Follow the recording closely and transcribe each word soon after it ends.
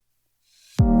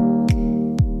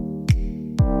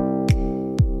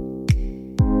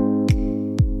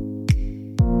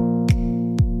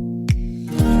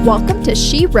Welcome to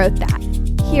She Wrote That.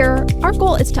 Here, our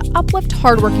goal is to uplift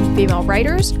hardworking female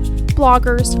writers,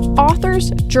 bloggers,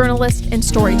 authors, journalists, and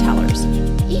storytellers.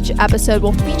 Each episode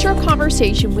will feature a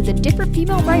conversation with a different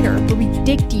female writer where we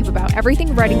dig deep about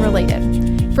everything writing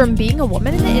related, from being a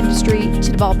woman in the industry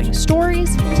to developing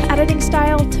stories to editing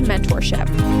style to mentorship.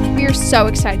 We are so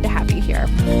excited to have you here.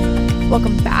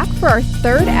 Welcome back for our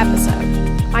third episode.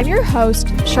 I'm your host,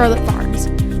 Charlotte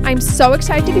Farnes. I'm so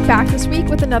excited to be back this week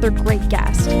with another great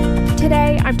guest.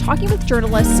 Today, I'm talking with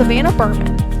journalist Savannah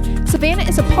Berman. Savannah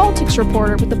is a politics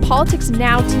reporter with the Politics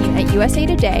Now team at USA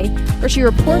Today, where she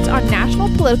reports on national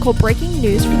political breaking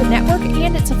news for the network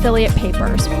and its affiliate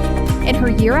papers. In her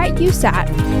year at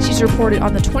USAT, she's reported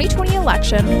on the 2020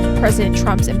 election, President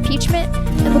Trump's impeachment,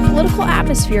 and the political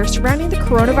atmosphere surrounding the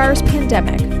coronavirus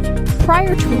pandemic.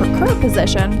 Prior to her current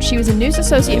position, she was a news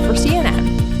associate for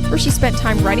CNN, where she spent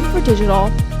time writing for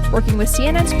digital, working with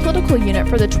CNN's political unit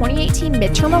for the 2018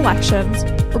 midterm elections,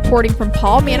 reporting from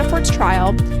Paul Manafort's trial,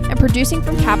 and producing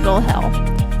from Capitol Hill.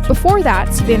 Before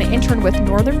that, Savannah interned with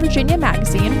Northern Virginia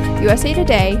Magazine, USA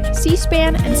Today,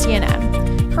 C-SPAN, and CNN.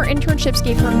 Her internships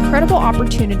gave her incredible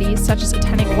opportunities such as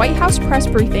attending White House press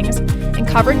briefings and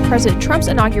covering President Trump's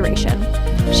inauguration.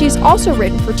 She has also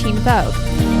written for Teen Vogue.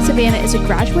 Savannah is a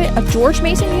graduate of George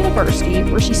Mason University,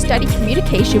 where she studied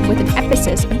communication with an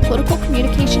emphasis in political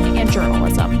communication and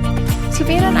journalism.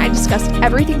 Savannah and I discussed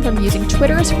everything from using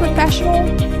Twitter as a professional,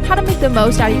 how to make the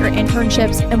most out of your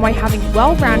internships, and why having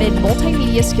well-rounded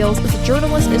multimedia skills as a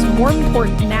journalist is more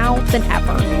important now than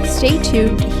ever. Stay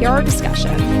tuned to hear our discussion.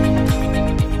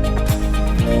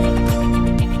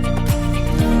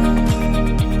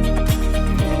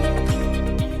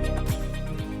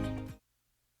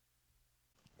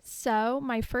 So,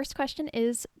 my first question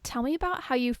is, tell me about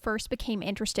how you first became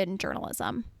interested in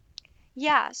journalism.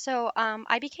 Yeah, so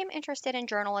I became interested in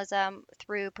journalism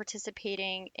through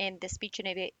participating in the speech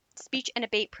and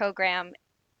debate program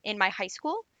in my high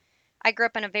school. I grew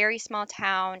up in a very small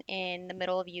town in the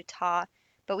middle of Utah,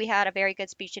 but we had a very good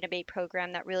speech and debate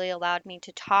program that really allowed me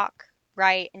to talk,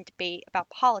 write, and debate about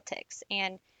politics.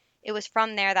 And it was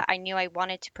from there that I knew I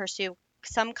wanted to pursue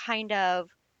some kind of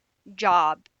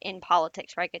job in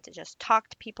politics where I get to just talk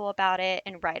to people about it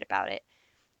and write about it.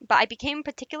 But I became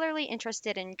particularly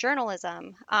interested in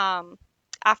journalism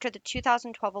after the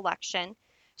 2012 election.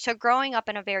 So, growing up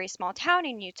in a very small town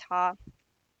in Utah,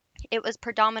 it was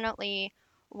predominantly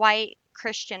white,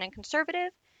 Christian, and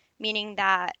conservative, meaning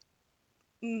that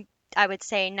mm, I would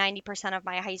say 90% of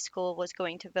my high school was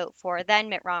going to vote for then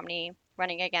Mitt Romney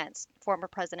running against former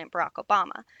President Barack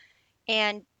Obama.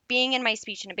 And being in my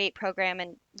speech and debate program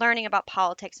and learning about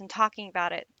politics and talking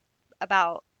about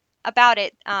about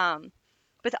it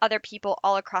with other people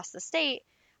all across the state,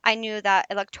 I knew that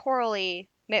electorally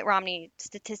Mitt Romney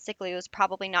statistically was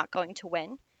probably not going to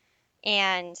win.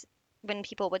 And when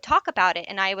people would talk about it,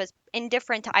 and I was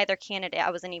indifferent to either candidate,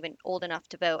 I wasn't even old enough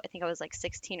to vote. I think I was like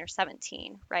 16 or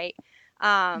 17, right?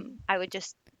 I would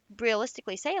just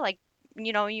realistically say, like,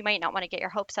 you might not want to get your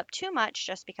hopes up too much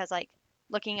just because, like,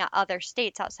 looking at other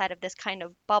states outside of this kind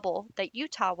of bubble that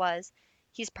Utah was,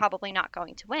 he's probably not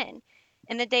going to win.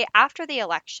 And the day after the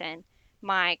election,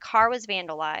 my car was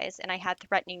vandalized and I had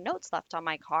threatening notes left on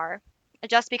my car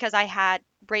just because I had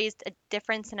raised a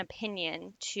difference in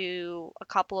opinion to a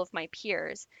couple of my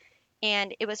peers.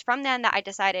 And it was from then that I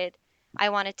decided I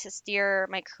wanted to steer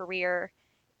my career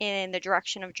in the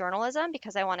direction of journalism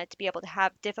because I wanted to be able to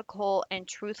have difficult and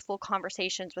truthful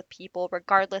conversations with people,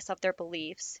 regardless of their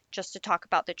beliefs, just to talk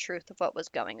about the truth of what was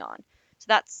going on. So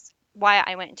that's why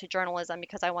I went into journalism,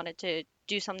 because I wanted to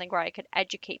do something where I could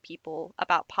educate people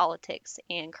about politics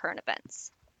and current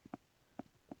events.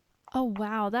 Oh,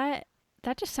 wow, that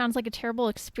just sounds like a terrible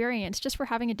experience just for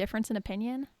having a difference in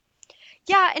opinion.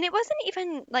 Yeah, and it wasn't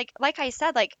even like I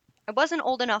said, like I wasn't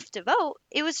old enough to vote.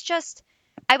 It was just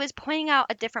I was pointing out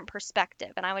a different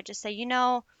perspective, and I would just say,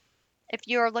 if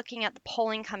you're looking at the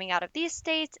polling coming out of these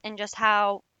states and just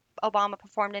how Obama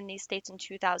performed in these states in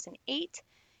 2008,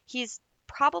 he's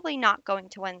probably not going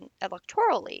to win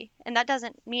electorally. And that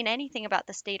doesn't mean anything about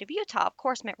the state of Utah. Of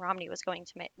course, Mitt Romney was going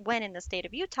to win in the state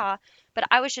of Utah, but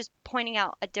I was just pointing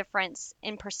out a difference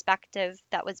in perspective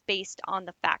that was based on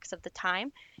the facts of the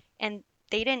time. And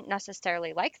they didn't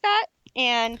necessarily like that.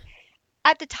 And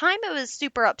at the time, it was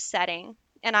super upsetting.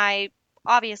 And I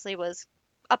obviously was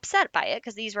upset by it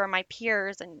because these were my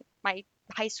peers and my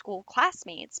high school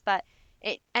classmates. But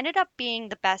it ended up being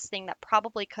the best thing that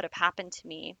probably could have happened to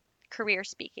me, career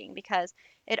speaking, because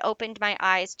it opened my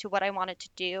eyes to what I wanted to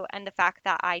do and the fact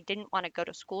that I didn't want to go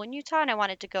to school in Utah and I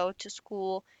wanted to go to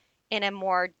school in a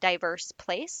more diverse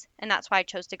place. And that's why I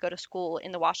chose to go to school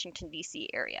in the Washington, D.C.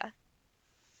 area.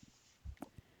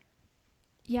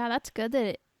 Yeah, that's good that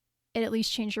it at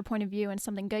least changed your point of view and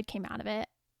something good came out of it.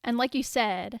 And like you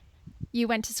said, you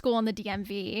went to school in the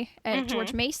DMV at George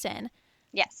Mm-hmm. Mason.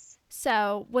 Yes.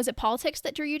 So was it politics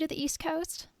that drew you to the East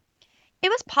Coast? It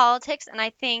was politics, and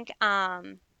I think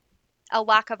a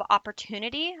lack of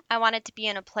opportunity. I wanted to be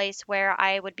in a place where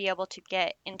I would be able to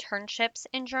get internships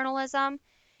in journalism.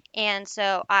 And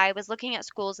so I was looking at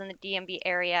schools in the DMV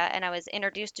area, and I was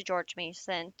introduced to George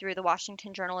Mason through the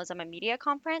Washington Journalism and Media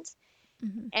Conference.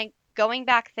 Mm-hmm. And going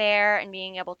back there and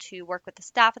being able to work with the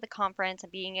staff of the conference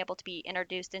and being able to be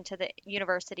introduced into the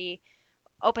university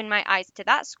opened my eyes to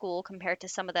that school compared to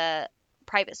some of the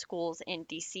private schools in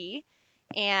DC.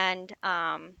 And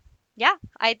yeah,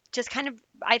 I just kind of,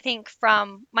 I think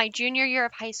from my junior year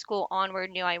of high school onward,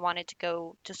 knew I wanted to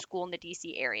go to school in the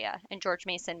DC area, and George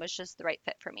Mason was just the right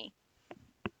fit for me.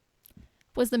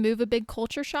 Was the move a big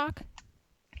culture shock?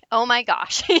 Oh my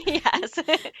gosh, yes.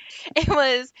 It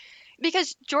was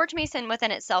because George Mason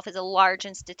within itself is a large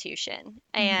institution,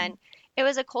 Mm-hmm. and it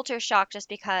was a culture shock just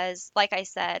because, like I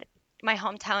said, my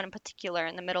hometown in particular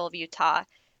in the middle of Utah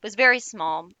was very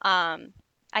small.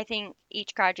 I think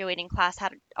each graduating class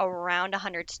had around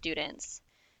 100 students,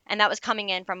 and that was coming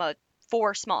in from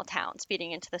four small towns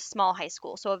feeding into the small high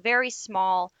school. So a very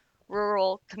small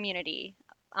rural community.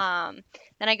 Then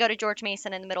I go to George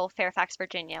Mason in the middle of Fairfax,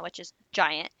 Virginia, which is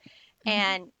giant. Mm-hmm.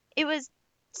 And it was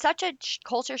such a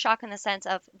culture shock in the sense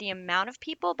of the amount of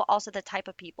people, but also the type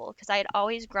of people, because I had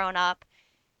always grown up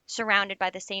surrounded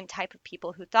by the same type of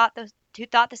people who thought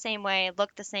the same way,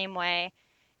 looked the same way,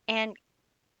 and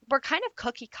were kind of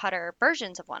cookie cutter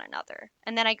versions of one another.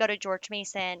 And then I go to George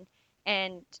Mason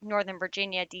and Northern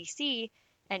Virginia, DC,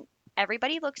 and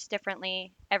everybody looks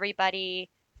differently. Everybody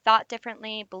thought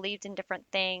differently, believed in different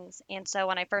things. And so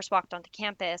when I first walked onto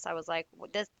campus, I was like,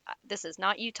 this is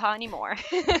not Utah anymore.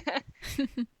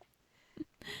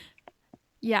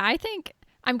 Yeah, I think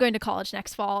I'm going to college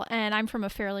next fall, and I'm from a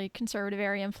fairly conservative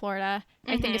area in Florida.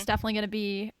 I think Hmm. it's definitely going to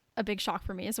be a big shock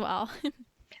for me as well.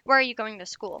 Where are you going to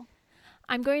school?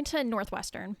 I'm going to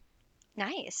Northwestern.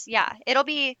 Nice. Yeah. It'll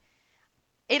be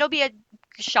a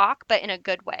shock, but in a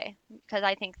good way, because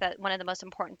I think that one of the most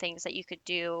important things that you could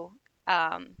do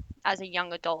as a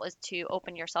young adult is to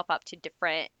open yourself up to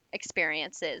different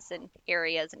experiences and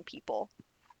areas and people.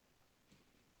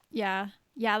 Yeah,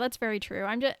 yeah, that's very true.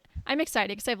 I'm excited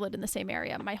because I've lived in the same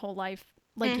area my whole life,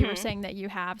 like you were Hmm. saying that you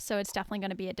have. So it's definitely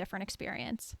going to be a different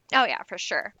experience. Oh yeah, for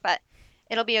sure, but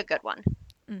it'll be a good one.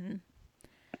 Mm.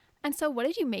 And so, what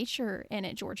did you major in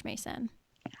at George Mason?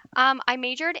 I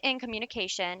majored in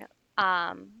communication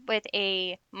with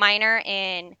a minor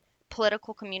in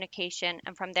political communication,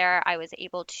 and from there I was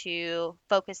able to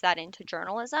focus that into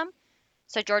journalism.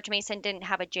 So George Mason didn't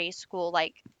have a J school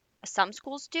like some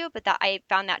schools do, but that I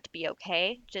found that to be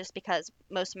okay just because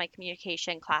most of my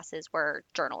communication classes were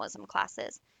journalism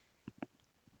classes.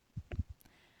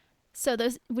 So,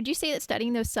 those would you say that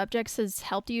studying those subjects has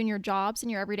helped you in your jobs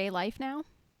and your everyday life now?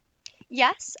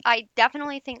 Yes, I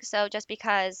definitely think so just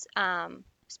because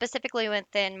specifically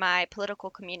within my political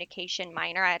communication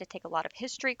minor, I had to take a lot of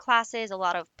history classes, a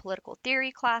lot of political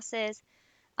theory classes.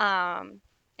 Um,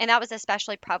 and that was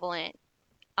especially prevalent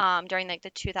during like the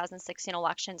 2016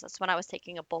 elections. That's when I was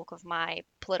taking a bulk of my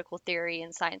political theory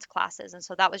and science classes, and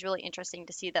so that was really interesting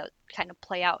to see that kind of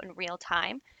play out in real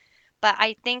time. But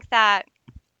I think that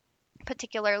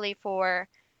particularly for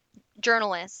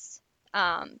journalists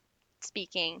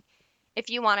speaking, if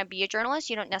you want to be a journalist,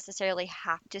 you don't necessarily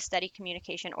have to study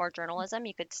communication or journalism.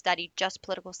 You could study just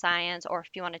political science, or if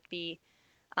you wanted to be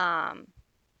um,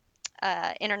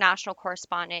 international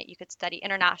correspondent, you could study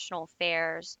international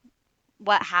affairs,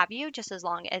 what have you, just as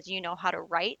long as you know how to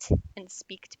write and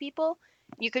speak to people.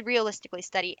 You could realistically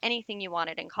study anything you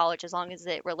wanted in college as long as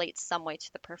it relates some way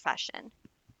to the profession.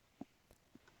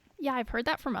 Yeah, I've heard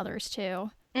that from others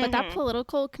too. But that Hmm.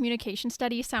 political communication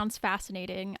study sounds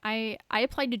fascinating. I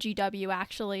applied to GW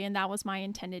actually, and that was my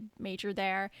intended major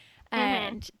there. Hmm.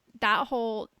 And the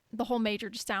whole major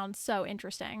just sounds so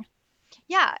interesting.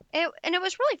 Yeah, and it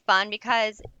was really fun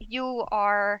because you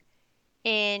are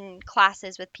in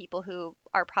classes with people who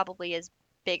are probably as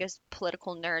big as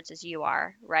political nerds as you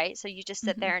are, right? So you just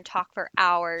sit Hmm. there and talk for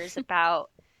hours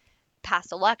about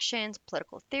past elections,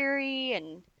 political theory,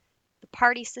 and the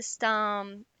party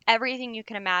system, everything you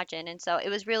can imagine. And so it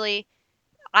was really,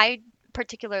 I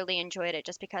particularly enjoyed it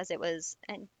just because it was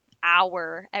an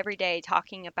hour every day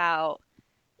talking about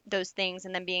those things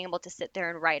and then being able to sit there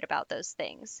and write about those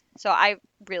things. So I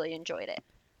really enjoyed it.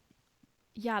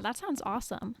 Yeah, that sounds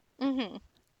awesome. Hmm.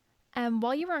 And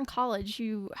while you were in college,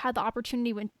 you had the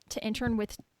opportunity to intern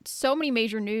with so many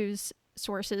major news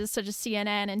sources such as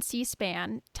CNN and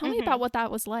C-SPAN. Tell me Hmm. about what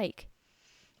that was like.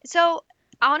 So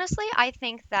honestly, I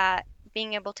think that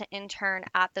being able to intern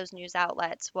at those news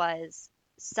outlets was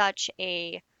such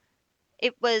a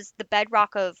it was the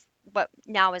bedrock of what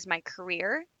now is my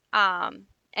career.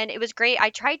 And it was great.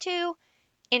 I tried to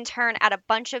intern at a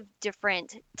bunch of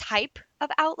different type of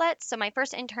outlets. So my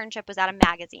first internship was at a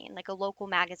magazine, like a local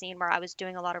magazine where I was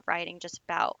doing a lot of writing just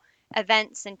about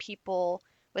events and people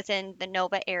within the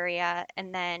Nova area.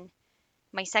 And then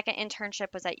my second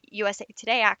internship was at USA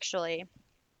Today actually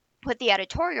with the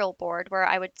editorial board where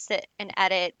I would sit and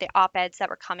edit the op-eds that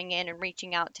were coming in and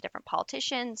reaching out to different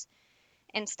politicians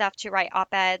and stuff to write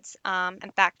op-eds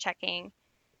and fact checking.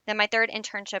 Then my third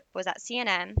internship was at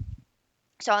CNN.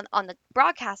 So on the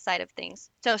broadcast side of things,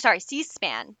 so sorry,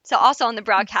 C-SPAN. So also on the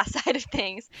broadcast side of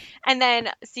things, and then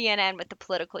CNN with the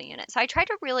political unit. So I tried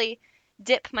to really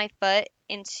dip my foot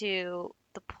into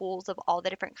the pools of all the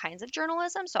different kinds of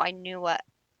journalism, so I knew what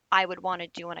I would want to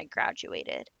do when I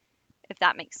graduated, if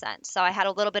that makes sense. So I had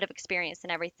a little bit of experience in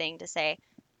everything to say,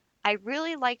 I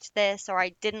really liked this or I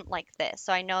didn't like this.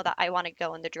 So I know that I want to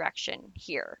go in the direction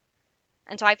here.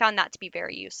 And so I found that to be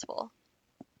very useful.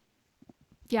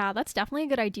 Yeah, that's definitely a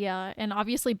good idea. And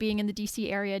obviously, being in the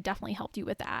DC area definitely helped you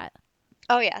with that.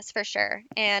 Oh, yes, for sure.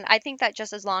 And I think that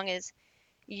just as long as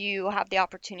you have the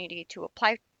opportunity to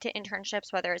apply to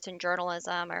internships, whether it's in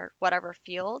journalism or whatever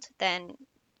field, then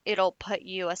it'll put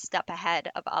you a step ahead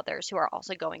of others who are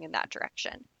also going in that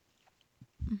direction.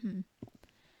 Hmm.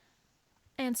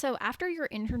 And so, after your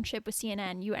internship with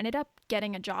CNN, you ended up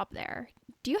getting a job there.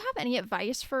 Do you have any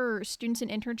advice for students in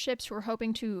internships who are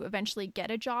hoping to eventually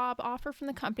get a job offer from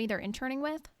the company they're interning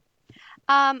with?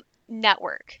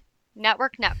 Network.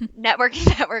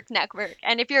 Network, network.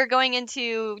 And if you're going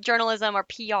into journalism or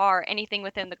PR, anything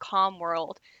within the comm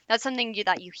world, that's something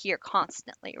that you hear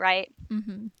constantly, right?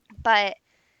 Hmm. But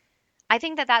I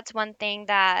think that that's one thing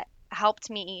that helped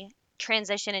me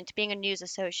transition into being a news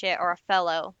associate or a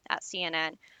fellow at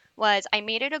CNN was I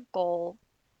made it a goal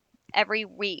every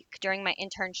week during my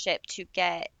internship to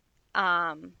get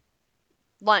um,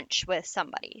 lunch with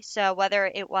somebody. So whether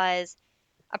it was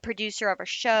a producer of a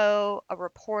show, a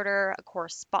reporter, a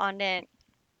correspondent,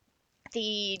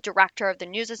 the director of the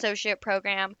news associate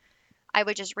program, I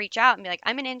would just reach out and be like,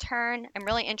 I'm an intern. I'm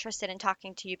really interested in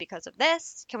talking to you because of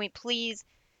this. Can we please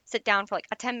sit down for like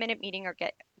a 10-minute meeting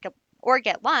or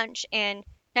get lunch? And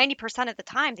 90% of the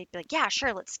time they'd be like, yeah,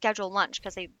 sure, let's schedule lunch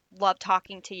because they love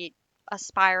talking to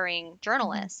aspiring Hmm.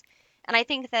 journalists. And I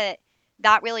think that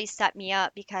that really set me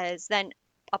up because then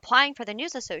applying for the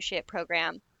news associate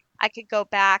program, I could go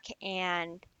back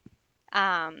and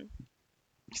um,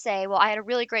 say, well, I had a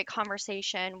really great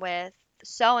conversation with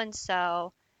so and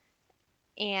so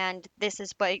and this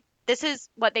is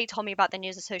what they told me about the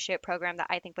news associate program that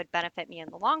I think would benefit me in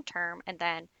the long term. And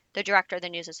then the director of the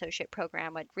news associate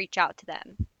program would reach out to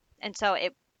them. And so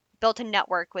it built a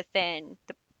network within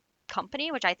the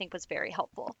company, which I think was very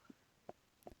helpful.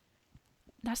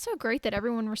 That's so great that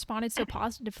everyone responded so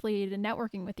positively to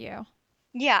networking with you.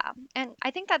 Yeah. And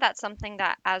I think that that's something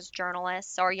that as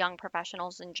journalists or young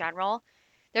professionals in general,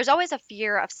 there's always a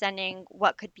fear of sending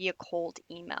what could be a cold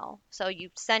email. So you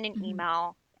send an Hmm.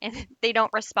 email and they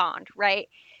don't respond, right?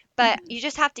 But you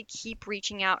just have to keep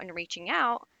reaching out and reaching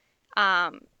out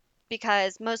um,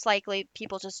 because most likely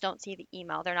people just don't see the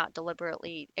email. They're not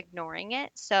deliberately ignoring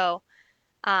it. So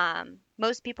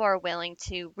most people are willing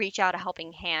to reach out a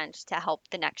helping hand to help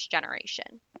the next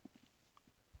generation.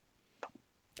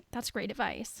 That's great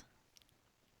advice.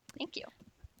 Thank you.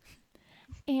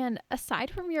 And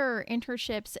aside from your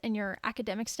internships and your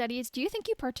academic studies, do you think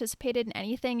you participated in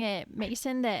anything at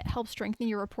Mason that helped strengthen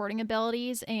your reporting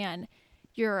abilities and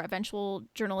your eventual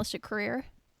journalistic career?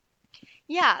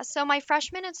 Yeah, so my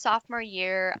freshman and sophomore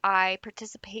year, I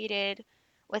participated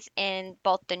within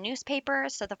both the newspaper,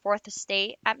 so the Fourth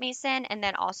Estate at Mason, and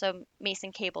then also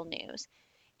Mason Cable News.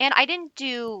 And I didn't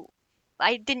do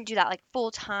that like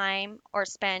full time or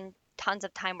spend tons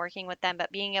of time working with them,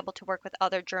 but being able to work with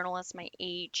other journalists my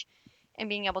age and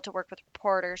being able to work with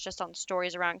reporters just on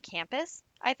stories around campus,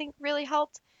 I think really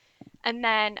helped. And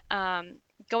then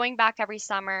going back every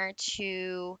summer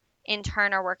to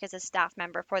intern or work as a staff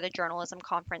member for the journalism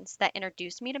conference that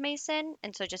introduced me to Mason.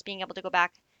 And so just being able to go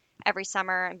back every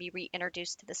summer and be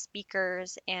reintroduced to the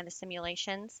speakers and the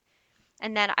simulations.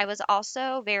 And then I was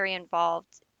also very involved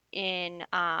in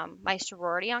my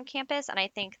sorority on campus. And I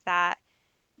think that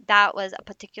that was a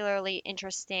particularly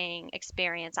interesting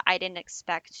experience. I didn't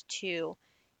expect to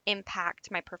impact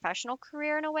my professional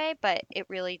career in a way, but it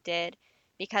really did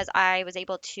because I was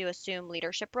able to assume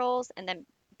leadership roles and then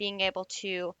being able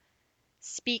to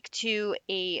speak to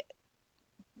a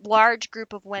large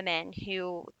group of women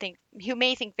who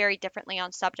may think very differently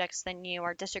on subjects than you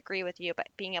or disagree with you, but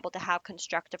being able to have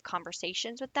constructive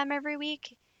conversations with them every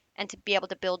week and to be able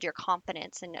to build your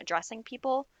confidence in addressing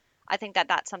people. I think that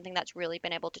that's something that's really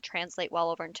been able to translate well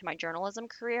over into my journalism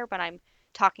career when I'm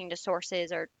talking to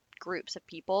sources or groups of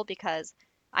people, because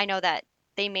I know that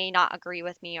they may not agree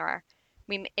with me, or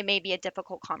it may be a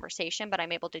difficult conversation, but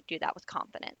I'm able to do that with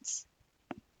confidence.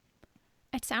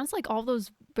 It sounds like all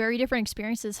those very different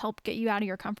experiences help get you out of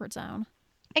your comfort zone.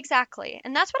 Exactly.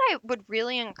 And that's what I would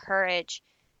really encourage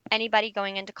anybody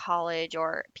going into college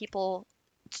or people,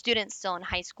 students still in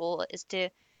high school, is to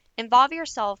involve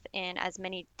yourself in as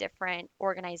many different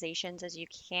organizations as you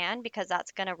can, because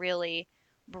that's going to really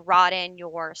broaden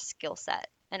your skill set.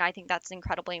 And I think that's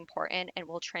incredibly important and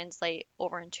will translate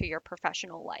over into your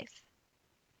professional life.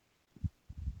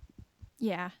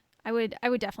 Yeah, I would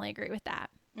definitely agree with that.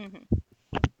 Hmm.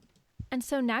 And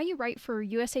so now you write for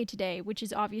USA Today, which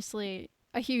is obviously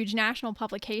a huge national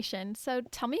publication. So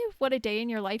tell me what a day in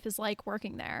your life is like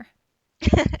working there.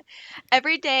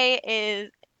 Every day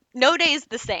is No day is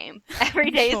the same. Every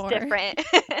I'm day is sure. different,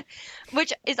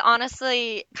 which is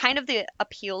honestly kind of the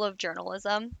appeal of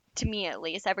journalism, to me at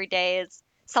least. Every day is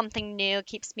something new,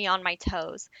 keeps me on my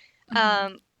toes. Hmm.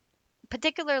 Um,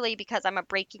 Particularly because I'm a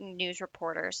breaking news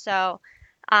reporter. So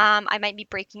I might be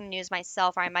breaking news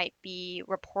myself, or I might be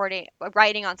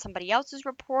writing on somebody else's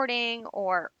reporting,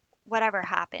 or whatever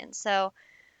happens. So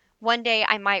one day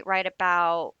I might write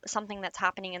about something that's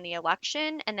happening in the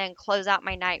election and then close out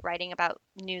my night writing about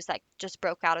news that just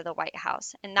broke out of the White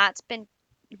House. And that's been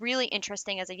really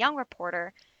interesting as a young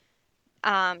reporter,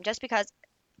 just because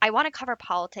I want to cover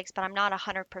politics, but I'm not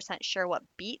 100% sure what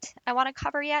beat I want to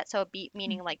cover yet. So, a beat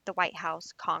meaning like the White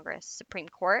House, Congress, Supreme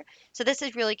Court. So, this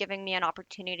is really giving me an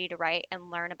opportunity to write and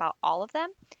learn about all of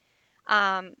them.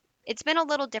 Um, it's been a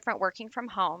little different working from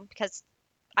home, because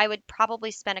I would probably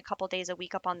spend a couple days a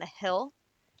week up on the Hill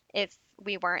if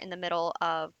we weren't in the middle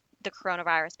of the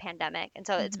coronavirus pandemic. And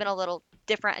so it's been Hmm. a little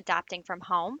different adapting from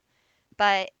home.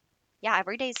 But yeah,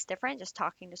 every day is different, just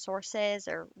talking to sources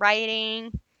or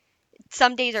writing.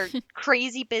 Some days are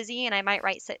crazy busy and I might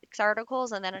write 6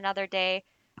 articles, and then another day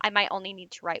I might only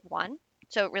need to write one.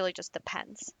 So it really just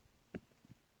depends.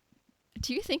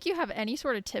 Do you think you have any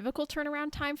sort of typical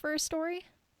turnaround time for a story?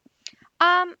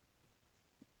 Um,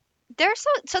 there's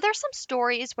some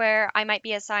stories where I might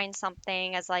be assigned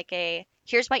something as like a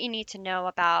here's what you need to know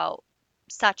about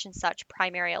such and such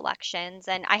primary elections,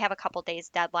 and I have a couple days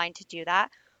deadline to do that.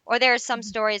 Or there's some Hmm.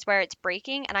 stories where it's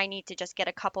breaking and I need to just get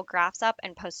a couple graphs up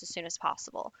and post as soon as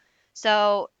possible.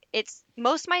 So it's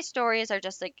most of my stories are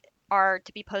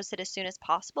to be posted as soon as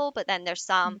possible, but then there's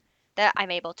some that I'm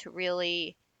able to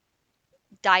really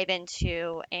dive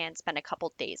into and spend a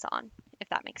couple days on, if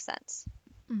that makes sense.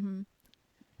 Hmm.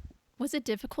 Was it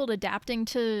difficult adapting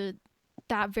to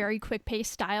that very quick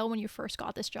paced style when you first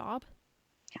got this job?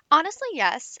 Honestly,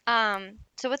 yes.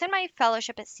 So within my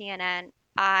fellowship at CNN,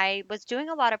 I was doing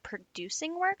a lot of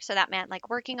producing work. So that meant like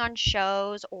working on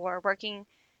shows or working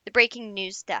the breaking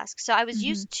news desk. So I was Hmm.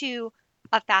 used to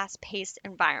a fast-paced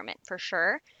environment for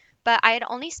sure. But I had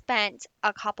only spent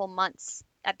a couple months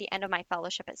at the end of my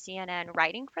fellowship at CNN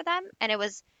writing for them, and it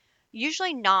was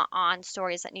usually not on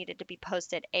stories that needed to be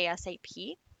posted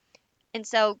ASAP. And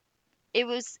so it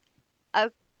was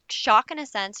a shock in a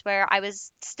sense where I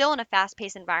was still in a fast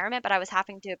paced environment, but I was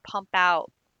having to pump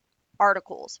out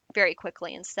articles very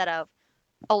quickly instead of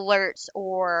alerts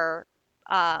or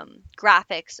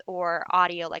graphics or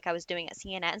audio like I was doing at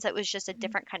CNN. So it was just a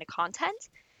different kind of content.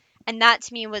 And that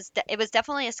to me it was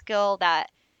definitely a skill that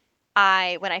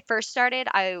when I first started,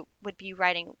 I would be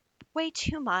writing way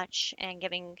too much and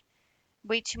giving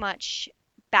way too much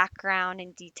background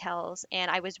and details, and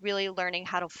I was really learning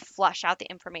how to flush out the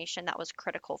information that was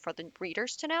critical for the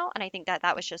readers to know, and I think that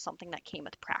that was just something that came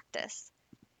with practice.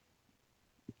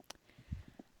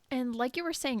 And like you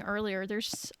were saying earlier,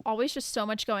 there's always just so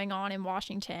much going on in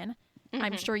Washington.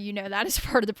 I'm Hmm. sure you know that as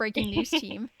part of the breaking news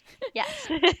team. Yes.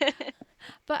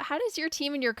 But how does your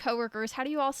team and your coworkers, how do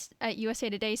you all at USA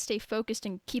Today stay focused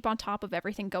and keep on top of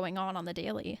everything going on the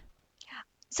daily?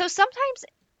 So sometimes,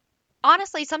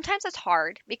 honestly, sometimes it's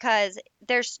hard because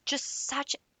there's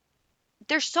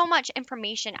so much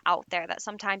information out there that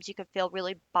sometimes you could feel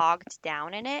really bogged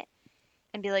down in it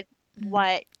and be like, Mm-hmm.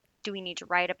 what do we need to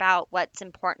write about? What's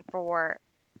important for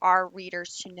our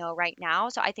readers to know right now?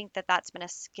 So I think that that's been a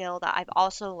skill that I've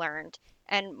also learned,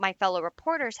 and my fellow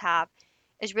reporters have,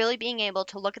 is really being able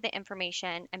to look at the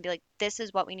information and be like, this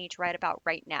is what we need to write about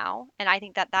right now. And I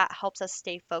think that that helps us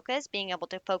stay focused, being able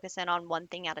to focus in on one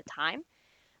thing at a time.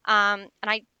 And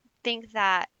I think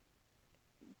that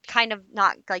kind of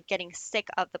not like getting sick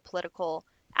of the political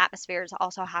atmosphere is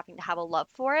also having to have a love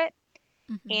for it.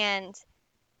 Hmm. And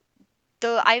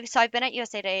I've been at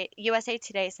USA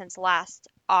Today since last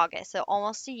August, so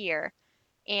almost a year,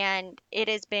 and it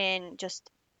has been just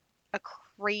a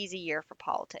crazy year for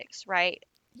politics, right?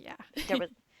 Yeah. There was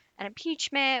an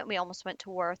impeachment, we almost went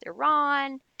to war with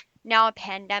Iran, now a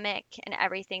pandemic and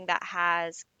everything that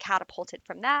has catapulted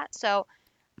from that. So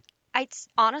it's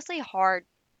honestly hard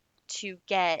to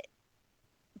get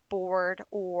bored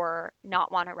or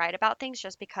not want to write about things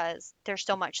just because there's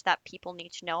so much that people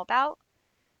need to know about.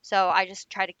 So I just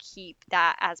try to keep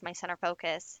that as my center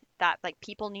focus, that like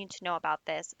people need to know about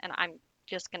this and I'm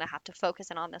just going to have to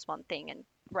focus in on this one thing and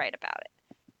write about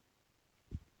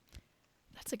it.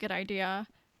 That's a good idea.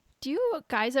 Do you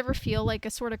guys ever feel like a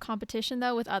sort of competition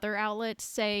though with other outlets?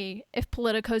 Say if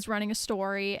Politico's running a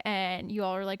story and you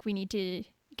all are like, we need to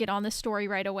get on this story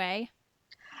right away.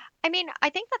 I mean, I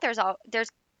think that there's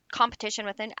competition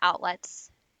within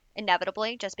outlets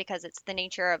inevitably just because it's the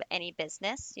nature of any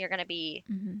business.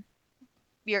 Hmm.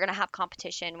 You're going to have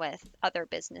competition with other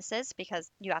businesses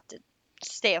because you have to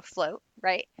stay afloat,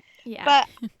 right? Yeah. But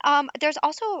there's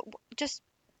also just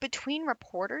between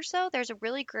reporters, though, there's a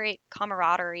really great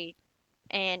camaraderie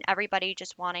and everybody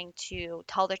just wanting to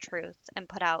tell the truth and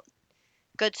put out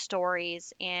good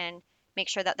stories and make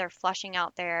sure that they're flushing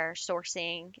out their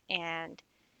sourcing and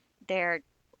their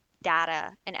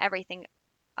data and everything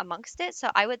amongst it. So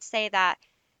I would say that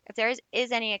if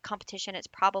is any competition, it's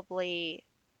probably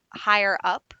higher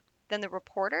up than the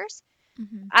reporters,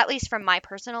 Hmm. at least from my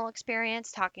personal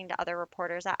experience talking to other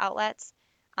reporters at outlets.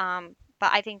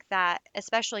 But I think that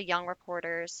especially young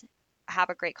reporters have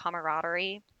a great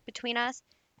camaraderie between us.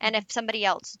 And if somebody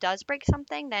else does break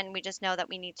something, then we just know that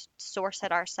we need to source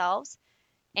it ourselves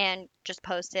and just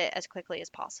post it as quickly as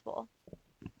possible.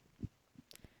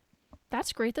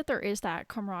 That's great that there is that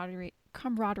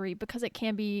camaraderie because it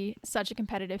can be such a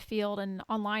competitive field, and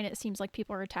online it seems like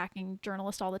people are attacking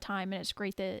journalists all the time, and it's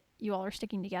great that you all are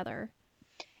sticking together.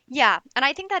 Yeah, and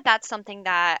I think that that's something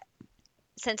that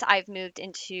since I've moved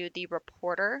into the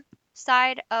reporter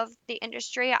side of the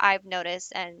industry, I've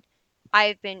noticed and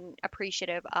I've been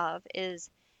appreciative of is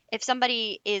if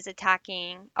somebody is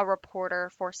attacking a reporter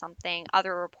for something,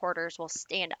 other reporters will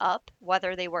stand up,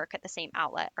 whether they work at the same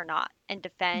outlet or not, and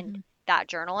defend Hmm. that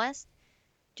journalist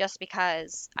just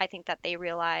because I think that they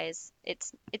realize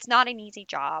it's not an easy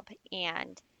job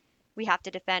and we have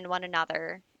to defend one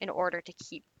another in order to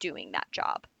keep doing that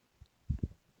job.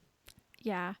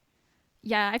 Yeah.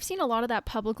 Yeah, I've seen a lot of that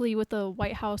publicly with the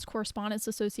White House Correspondents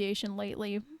Association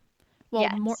lately. Well,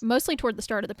 Yes. mostly toward the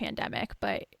start of the pandemic,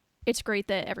 but it's great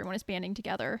that everyone is banding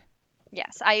together.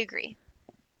 Yes, I agree.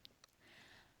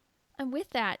 And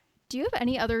with that, do you have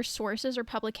any other sources or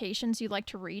publications you'd like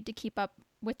to read to keep up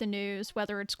with the news,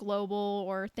 whether it's global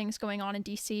or things going on in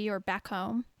DC or back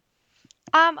home?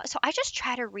 So I just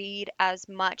try to read as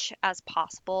much as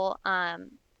possible.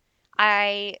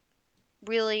 I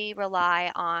really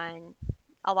rely on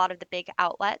a lot of the big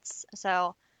outlets.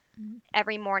 So Mhm.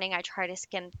 every morning I try to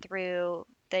skim through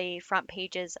the front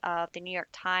pages of the New York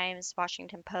Times,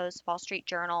 Washington Post, Wall Street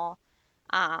Journal.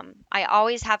 I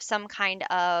always have some kind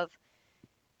of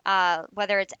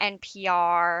whether it's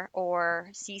NPR or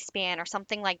C-SPAN or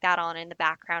something like that on in the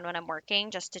background when I'm working,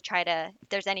 just to try to, if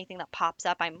there's anything that pops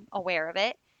up, I'm aware of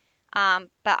it. But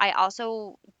I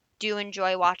also do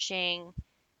enjoy watching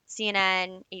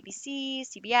CNN, ABC,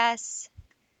 CBS.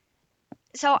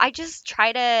 So I just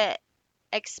try to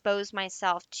expose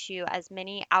myself to as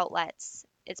many outlets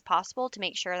as possible to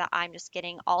make sure that I'm just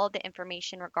getting all of the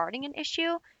information regarding an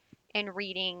issue and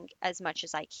reading as much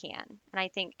as I can. And I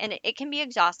think, and it can be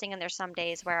exhausting, and there's some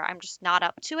days where I'm just not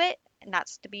up to it, and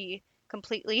that's to be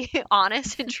completely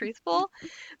honest and truthful.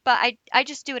 But I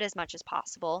just do it as much as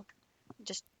possible.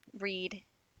 Just read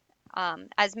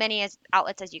as many as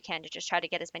outlets as you can to just try to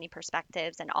get as many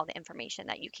perspectives and all the information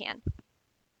that you can.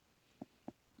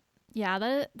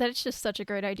 Yeah, that's just such a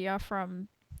great idea from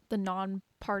the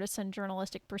nonpartisan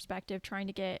journalistic perspective, trying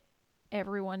to get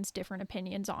everyone's different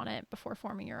opinions on it before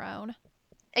forming your own.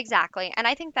 Exactly. And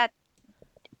I think that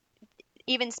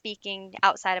even speaking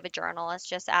outside of a journalist,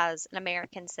 just as an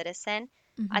American citizen,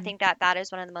 I Hmm. think that that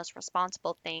is one of the most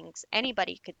responsible things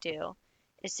anybody could do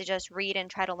is to just read and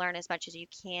try to learn as much as you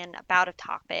can about a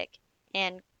topic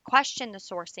and question the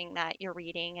sourcing that you're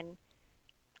reading and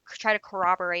try to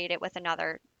corroborate it with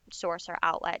another source or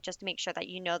outlet just to make sure that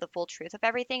you know the full truth of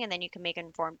everything and then you can make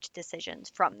informed decisions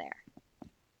from there.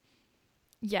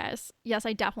 Yes, yes,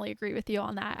 I definitely agree with you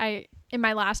on that. I in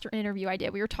my last interview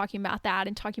we were talking about that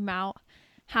and talking about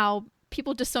how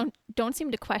people just don't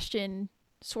seem to question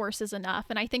sources enough.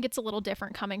 And I think it's a little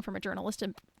different coming from a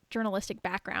journalistic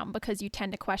background, because you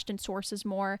tend to question sources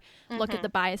more, look at the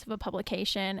bias of a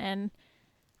publication, and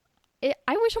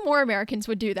I wish more Americans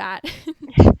would do that.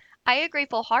 I agree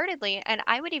full-heartedly, and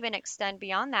I would even extend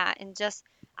beyond that and just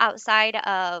outside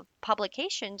of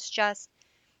publications, just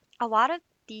a lot of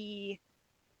the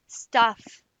stuff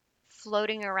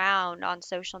floating around on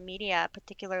social media,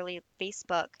 particularly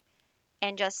Facebook,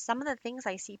 and just some of the things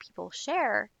I see people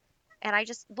share, and I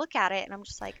just look at it and I'm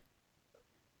just like,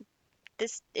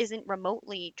 this isn't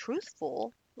remotely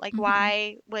truthful. Like, Hmm.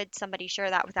 why would somebody share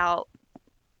that without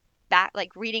back,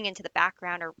 like reading into the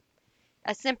background or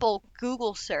a simple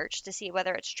Google search to see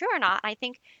whether it's true or not? I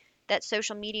think that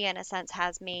social media, in a sense,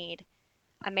 has made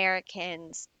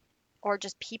Americans or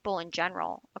just people in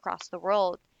general across the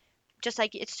world just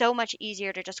like it's so much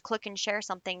easier to just click and share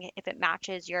something if it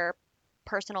matches your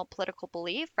personal political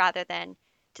belief rather than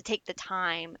to take the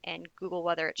time and Google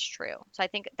whether it's true. So I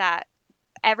think that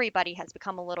everybody has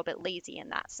become a little bit lazy in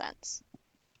that sense.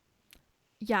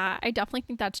 Yeah, I definitely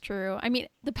think that's true. I mean,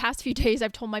 the past few days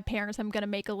I've told my parents I'm going to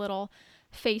make a little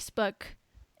Facebook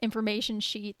information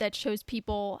sheet that shows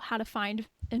people how to find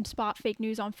and spot fake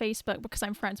news on Facebook, because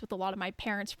I'm friends with a lot of my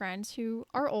parents' friends who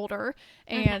are older,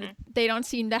 and Hmm. they don't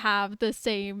seem to have the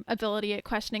same ability at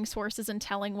questioning sources and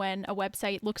telling when a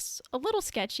website looks a little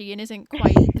sketchy and isn't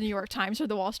quite the New York Times or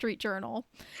the Wall Street Journal.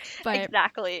 But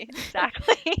Exactly,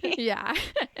 exactly. yeah,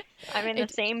 I'm in the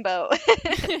it same boat.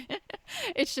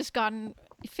 it's just gotten,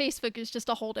 Facebook is just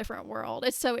a whole different world.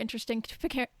 It's so interesting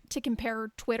to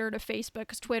compare Twitter to Facebook,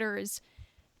 because Twitter is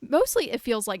mostly, it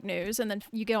feels like news, and then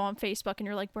you go on Facebook and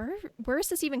you're like, where is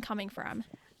this even coming from?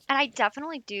 And I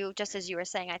definitely do, just as you were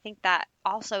saying, I think that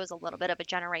also is a little bit of a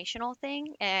generational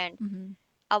thing. And Hmm.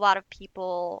 a lot of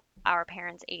people our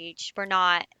parents' age were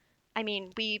not, I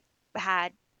mean, we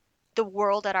had the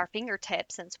world at our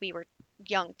fingertips since we were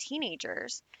young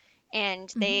teenagers.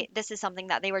 And Hmm. this is something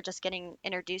that they were just getting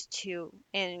introduced to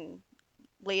in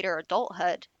later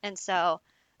adulthood. And so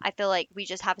I feel like we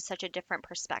just have such a different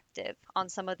perspective on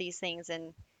some of these things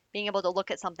and being able to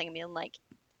look at something and being like,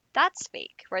 that's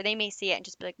fake, where they may see it and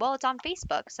just be like, well, it's on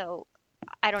Facebook, so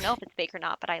I don't know if it's fake or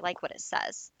not, but I like what it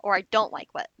says, or I don't like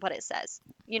what it says,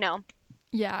 you know?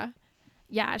 Yeah.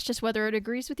 Yeah, it's just whether it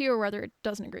agrees with you or whether it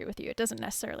doesn't agree with you. It doesn't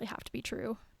necessarily have to be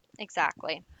true.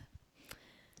 Exactly.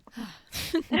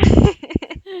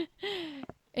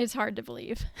 It's hard to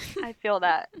believe. I feel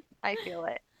that. I feel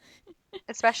it.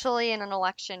 Especially in an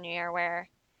election year where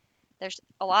there's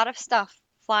a lot of stuff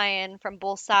flying from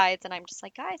both sides, and I'm just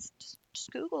like, guys,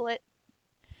 just Google it.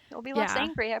 You'll be less Yeah.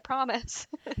 angry, I promise.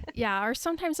 Yeah, or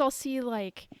sometimes I'll see,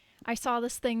 like, I saw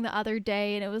this thing the other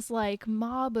day and it was like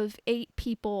mob of 8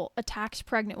 people attacks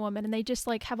pregnant woman, and they just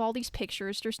like have all these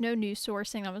pictures. There's no news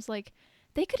sourcing. I was like,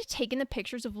 they could have taken the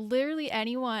pictures of literally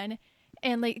anyone,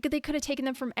 and like they could have taken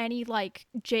them from any like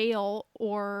jail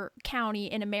or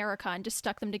county in America and just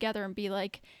stuck them together and be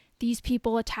like, these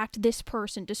people attacked this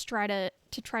person to try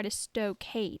to stoke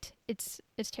hate. It's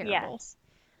terrible. Yes.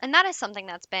 And that is something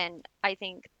that's been, I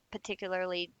think,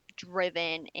 particularly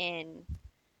driven in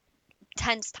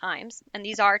tense times, and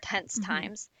these are tense Mhm.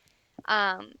 times.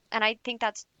 And I think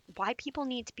that's why people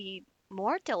need to be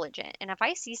more diligent. And if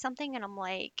I see something and I'm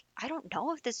like, I don't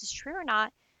know if this is true or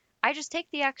not, I just take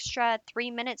the extra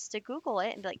 3 minutes to Google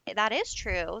it and be like, that is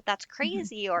true, that's Mhm.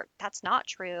 crazy, or that's not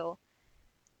true.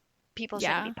 People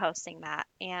shouldn't be Yeah. posting that.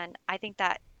 And I think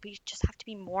that we just have to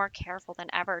be more careful than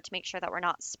ever to make sure that we're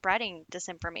not spreading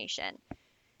disinformation.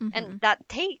 And Mhm. that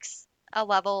takes a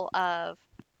level of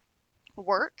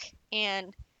work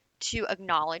and to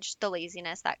acknowledge the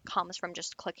laziness that comes from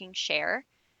just clicking share.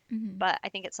 Mhm. But I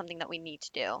think it's something that we need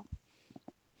to do.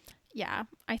 Yeah,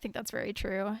 I think that's very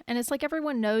true. And it's like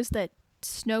everyone knows that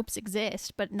Snopes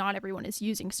exist, but not everyone is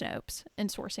using Snopes and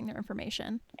sourcing their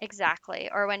information.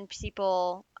 Exactly. Or when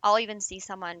people, I'll even see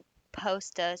someone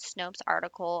post a Snopes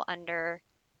article under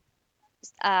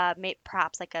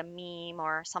perhaps like a meme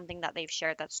or something that they've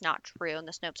shared that's not true, and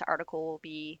the Snopes article will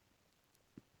be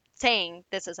saying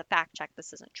this is a fact check,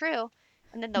 this isn't true.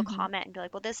 And then they'll Hmm. comment and be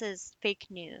like, well, this is fake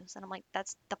news. And I'm like,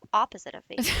 that's the opposite of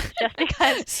fake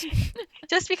news.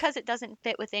 Just because it doesn't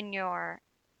fit within your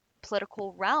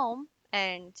political realm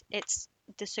and it's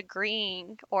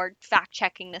disagreeing or fact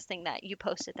checking this thing that you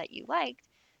posted that you liked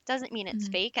doesn't mean it's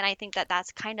Mhm. fake. And I think that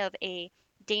that's kind of a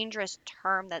dangerous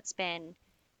term that's been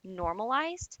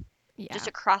normalized just Yeah,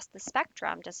 across the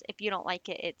spectrum. Just if you don't like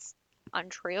it, it's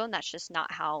untrue. And that's just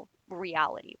not how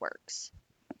reality works.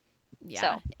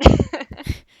 yeah, So,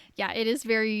 yeah. It is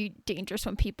very dangerous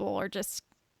when people are just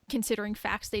considering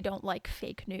facts they don't like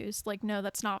fake news. Like, no,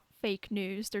 that's not fake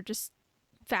news. They're just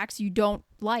facts you don't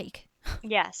like.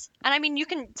 Yes. And I mean, you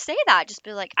can say that, just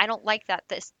be like, I don't like that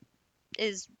this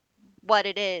is what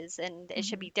it is and it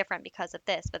should Hmm. be different because of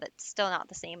this, but it's still not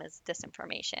the same as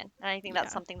disinformation. And I think that's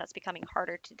Yeah. something that's becoming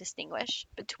harder to distinguish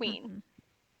between.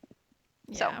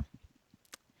 Hmm. So, Yeah.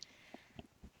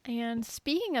 And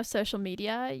speaking of social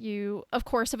media, you, of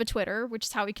course, have a Twitter, which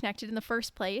is how we connected in the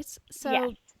first place. yes.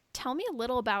 So tell me a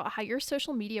little about how your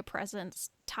social media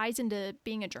presence ties into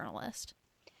being a journalist.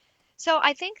 So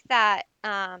I think that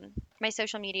my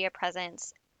social media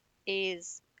presence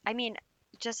is, I mean,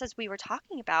 just as we were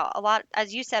talking about, a lot,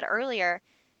 as you said earlier,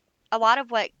 a lot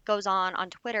of what goes on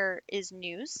Twitter is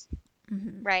news,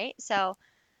 Hmm. right? So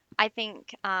I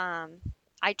think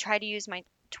I try to use my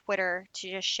Twitter to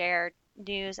just share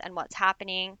news and what's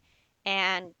happening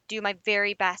and do my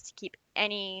very best to keep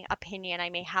any opinion I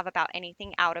may have about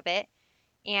anything out of it.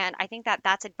 And I think that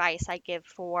that's advice I give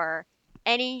for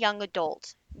any young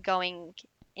adult going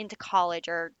into college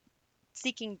or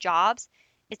seeking jobs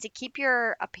is to keep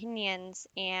your opinions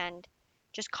and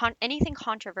just anything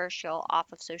controversial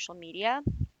off of social media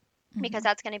because Hmm.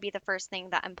 that's going to be the first thing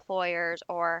that employers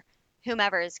or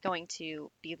whomever is going to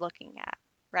be looking at,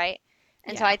 right?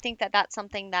 And so Yeah. I think that that's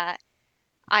something that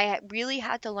I really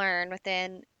had to learn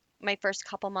within my first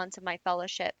couple months of my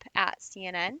fellowship at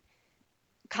CNN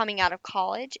coming out of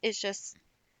college is just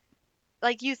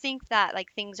like you think that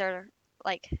like things are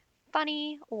like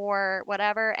funny or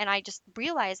whatever and I just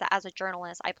realized that as a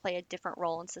journalist I play a different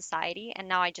role in society and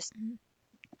now I just Mhm.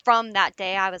 from that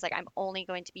day I was like I'm only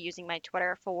going to be using my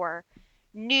Twitter for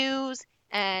news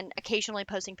and occasionally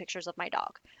posting pictures of my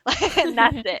dog and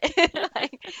that's it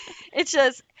like it's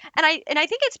just and I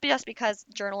think it's just because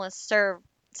journalists serve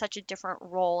such a different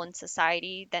role in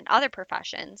society than other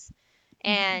professions Hmm.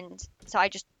 and so I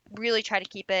just really try to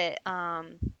keep it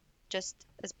just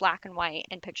as black and white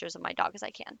and pictures of my dog as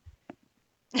I can.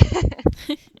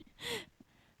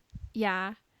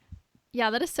 Yeah. Yeah,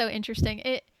 that is so interesting.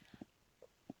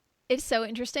 It's so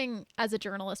interesting as a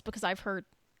journalist because I've heard,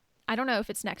 I don't know if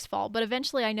it's next fall, but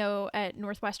eventually I know at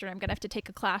Northwestern I'm going to have to take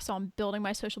a class on building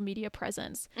my social media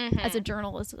presence as a Mhm.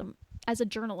 journalism as a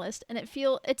journalist, and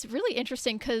it's really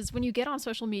interesting cuz when you get on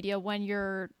social media when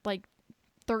you're like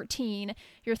 13,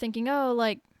 you're thinking, "Oh,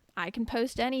 like I can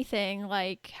post anything,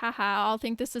 like haha, I'll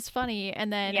think this is funny."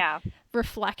 And then Yeah,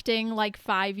 reflecting like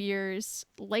 5 years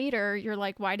later, you're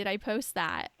like, "Why did I post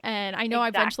that?" And I know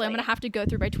eventually I'm going to exactly. have to go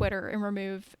through my Twitter and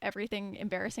remove everything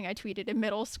embarrassing I tweeted in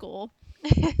middle school.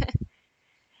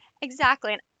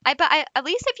 Exactly. And but at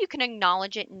least if you can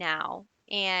acknowledge it now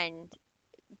and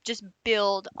just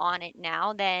build on it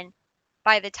now, then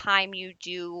by the time you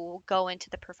do go into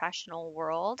the professional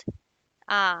world,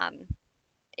 um,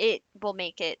 it will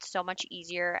make it so much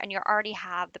easier and you already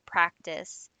have the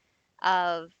practice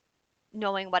of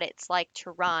knowing what it's like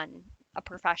to run a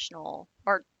professional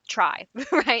or try,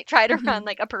 right? Try to run Mhm.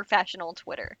 like a professional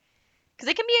Twitter. Because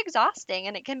it can be exhausting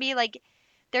and it can be like,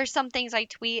 there's some things I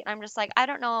tweet and I'm just like, I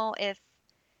don't know if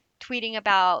tweeting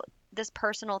about this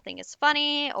personal thing is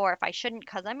funny or if I shouldn't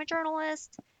because I'm a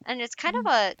journalist. And it's kind of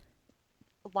Mhm. a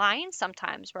line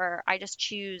sometimes where I just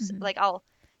choose, Mhm. like, I'll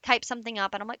type something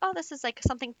up and I'm like, oh, this is like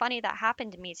something funny that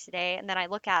happened to me today. And then I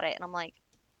look at it and I'm like,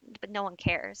 but no one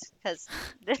cares because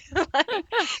like,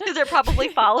 cause they're probably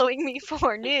following me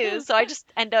for news. So I just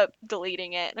end up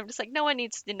deleting it. And I'm just like, no one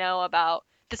needs to know about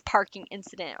this parking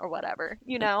incident or whatever,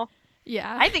 you know?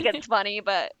 Yeah. I think it's funny,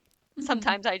 but Mhm.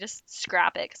 sometimes I just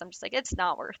scrap it because I'm just like, it's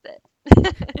not worth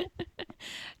it.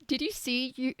 Did you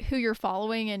see who you're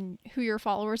following and who your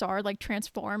followers are like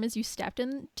transform as you stepped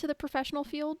into the professional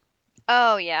field?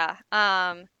 Oh yeah.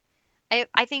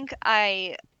 I think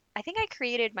I think I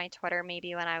created my Twitter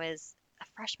maybe when I was a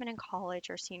freshman in college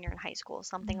or senior in high school,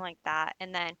 something Mhm. like that.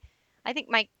 And then I think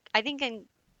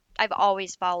I've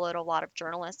always followed a lot of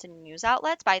journalists and news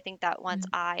outlets, but I think that once Mhm.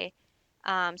 I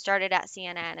started at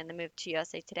CNN and then moved to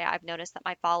USA Today, I've noticed that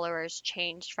my followers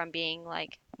changed from being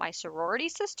like my sorority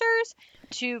sisters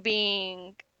to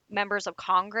being members of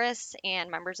Congress and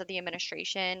members of the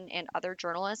administration and other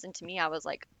journalists. And to me, I was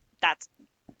like, that's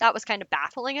that was kind of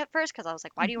baffling at first because I was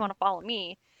like, why do you want Mhm. to follow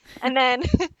me? And then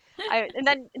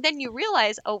then you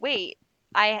realize, oh wait,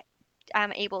 I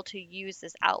am able to use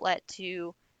this outlet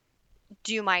to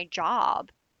do my job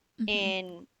Mhm.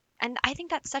 in and I think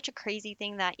that's such a crazy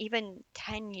thing that even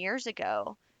 10 years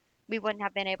ago we wouldn't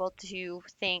have been able to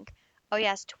think, oh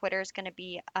yes, Twitter's going to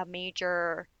be a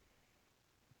major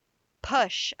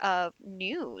push of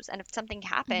news and if something Mhm.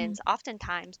 happens,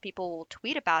 oftentimes people will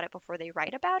tweet about it before they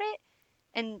write about it.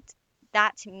 And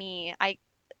that to me, I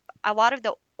a lot of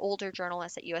the older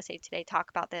journalists at USA Today talk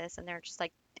about this and they're just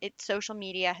like social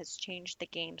media has changed the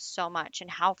game so much and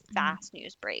how Mhm. fast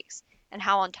news breaks and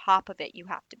how on top of it you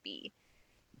have to be.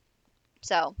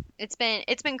 So it's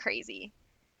been crazy.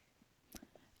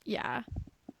 Yeah.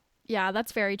 Yeah,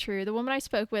 that's very true. The woman I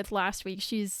spoke with last week,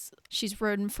 she's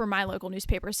written for my local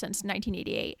newspaper since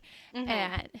 1988,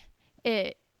 Mhm. and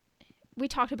it we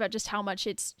talked about just how much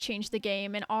it's changed the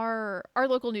game. And our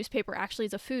local newspaper actually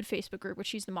is a food Facebook group, which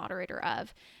she's the moderator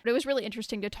of. But it was really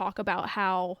interesting to talk about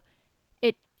how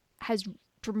it has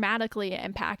dramatically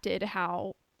impacted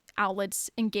how outlets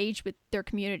engage with their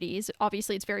communities.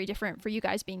 Obviously, it's very different for you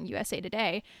guys being USA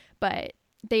Today, but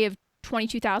they have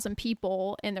 22,000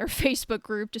 people in their Facebook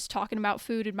group just talking about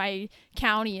food in my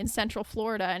county in Central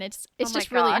Florida, and Oh it's my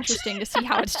just really gosh. interesting to see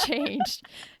how it's changed.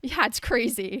 Yeah, it's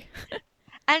crazy.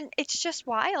 And it's just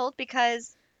wild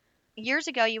because years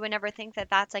ago you would never think that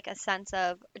that's like a sense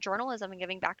of journalism and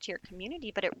giving back to your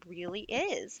community, but it really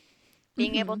is.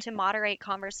 Being able Mhm. to moderate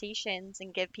conversations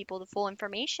and give people the full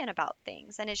information about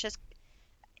things. And it's just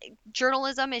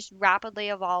journalism is rapidly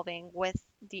evolving with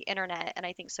the internet, and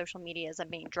I think social media is a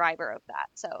main driver of that.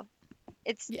 So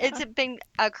it's Yeah. been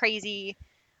a crazy,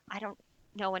 I don't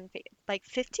know, when like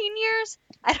 15 years,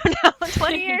 I don't know,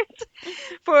 20 years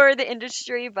for the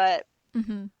industry, but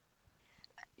Mhm.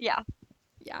 yeah.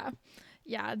 Yeah.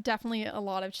 Yeah, definitely a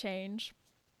lot of change.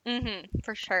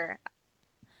 For sure.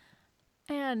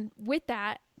 And with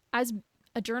that, as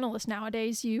a journalist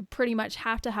nowadays, you pretty much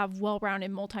have to have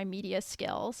well-rounded multimedia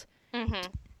skills.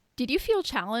 hmm Did you feel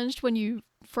challenged when you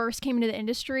first came into the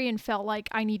industry and felt like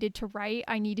I needed to write,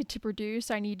 I needed to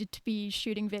produce, I needed to be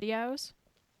shooting videos?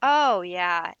 Oh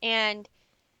yeah, and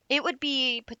it would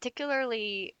be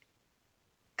particularly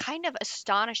kind of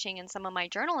astonishing in some of my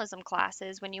journalism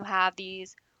classes when you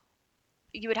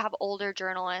would have older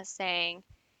journalists saying,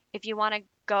 if you want to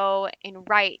go and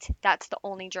write, that's the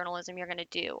only journalism you're going to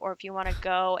do. Or if you want to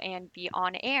go and be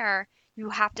on air, you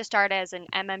have to start as an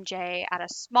MMJ at a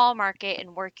small market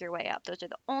and work your way up. Those are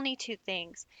the only two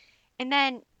things. And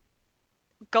then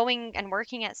going and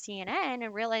working at CNN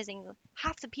and realizing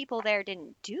half the people there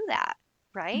didn't do that,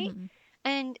 right? Mm-hmm.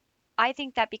 And I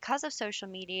think that because of social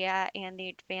media and the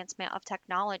advancement of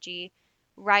technology,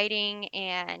 writing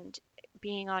and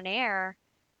being on air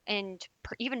and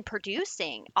even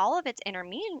producing, all of it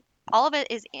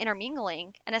is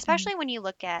intermingling. And Mm-hmm. especially when you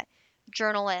look at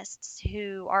journalists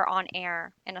who are on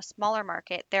air in a smaller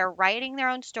market, they're writing their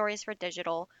own stories for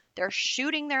digital, they're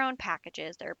shooting their own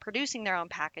packages, they're producing their own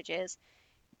packages,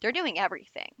 they're doing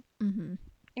everything. Mm-hmm.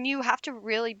 And you have to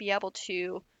really be able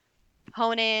to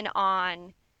hone in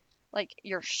on like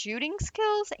your shooting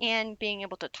skills and being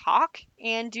able to talk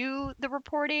and do the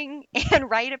reporting and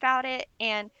write about it.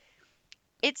 And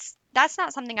that's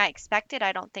not something I expected,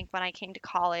 I don't think, when I came to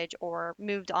college or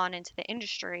moved on into the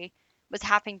industry, was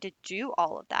having to do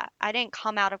all of that. I didn't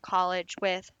come out of college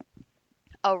with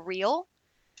a reel,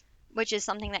 which is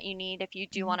something that you need if you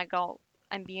do Mm-hmm. want to go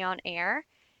and be on air,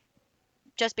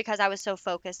 just because I was so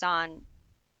focused on,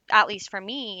 at least for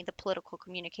me, the political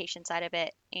communication side of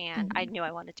it. And I Mm-hmm. knew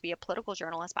I wanted to be a political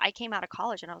journalist, but I came out of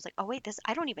college and I was like, oh, wait,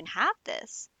 I don't even have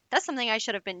this. That's something I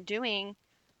should have been doing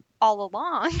all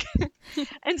along.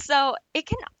 And so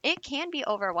it can be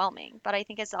overwhelming, but I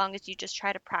think as long as you just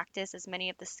try to practice as many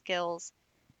of the skills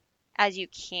as you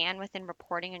can within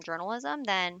reporting and journalism,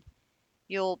 then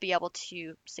you'll be able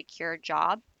to secure a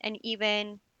job. And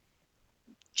even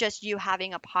just you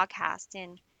having a podcast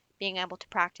and being able to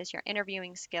practice your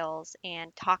interviewing skills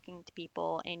and talking to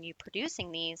people and you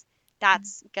producing these,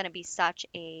 that's going to be such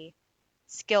a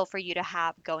skill for you to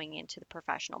have going into the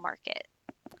professional market.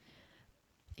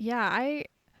 Yeah,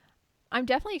 I'm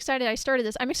definitely excited I started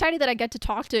this. I'm excited that I get to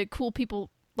talk to cool people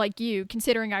like you,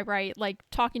 considering I write. Like,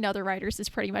 talking to other writers is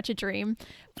pretty much a dream.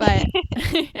 But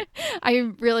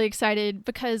I'm really excited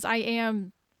because I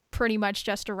am pretty much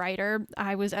just a writer.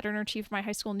 I was editor in chief of my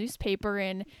high school newspaper,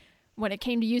 and when it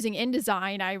came to using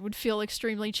InDesign, I would feel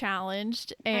extremely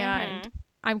challenged. And Mhm.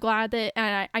 I'm glad that,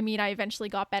 and I mean, I eventually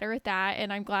got better at that,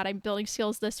 and I'm glad I'm building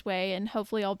skills this way, and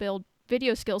hopefully I'll build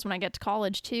video skills when I get to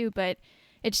college too. But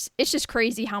it's just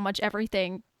crazy how much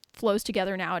everything flows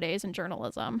together nowadays in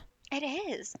journalism. It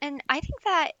is. And I think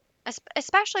that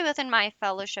especially within my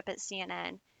fellowship at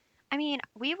CNN, I mean,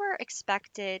 we were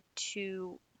expected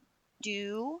to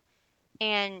do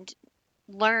and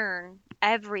learn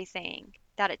everything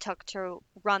that it took to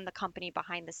run the company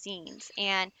behind the scenes.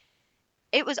 And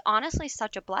it was honestly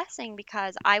such a blessing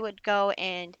because I would go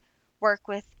and work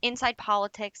with Inside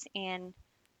Politics and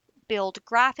build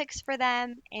graphics for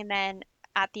them. And then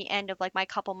at the end of like my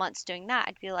couple months doing that,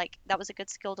 I'd feel like that was a good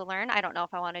skill to learn. I don't know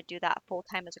if I want to do that full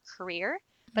time as a career,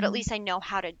 but at Mm-hmm. least I know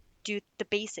how to do the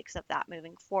basics of that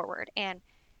moving forward. And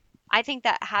I think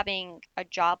that having a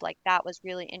job like that was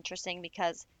really interesting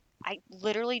because I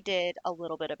literally did a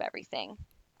little bit of everything.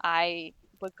 I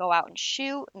would go out and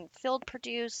shoot and field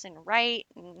produce and write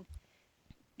and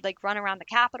like run around the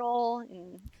Capitol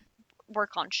and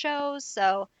work on shows.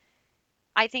 So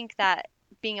I think that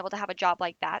being able to have a job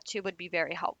like that too would be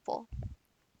very helpful.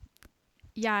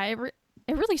 Yeah, it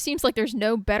really seems like there's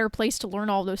no better place to learn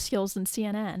all those skills than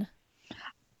CNN.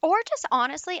 Or just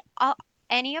honestly,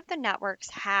 any of the networks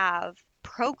have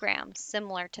programs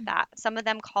similar to that. Some of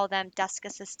them call them desk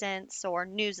assistants or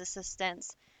news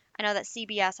assistants. I know that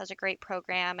CBS has a great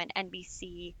program and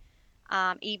NBC,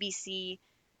 ABC.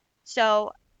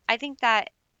 So I think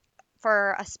that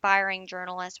for aspiring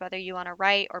journalists, whether you want to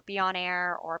write or be on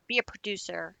air or be a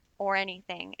producer or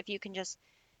anything, if you can just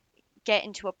get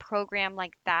into a program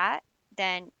like that,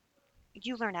 then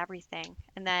you learn everything.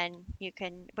 And then you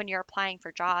can, when you're applying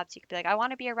for jobs, you can be like, I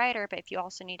want to be a writer, but if you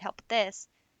also need help with this,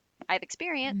 I have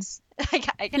Mm. experience.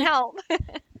 I can help.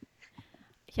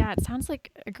 Yeah, it sounds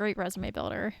like a great resume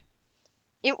builder.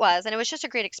 It was, and it was just a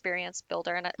great experience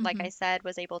builder. And like Hmm. I said,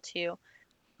 was able to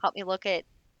help me look at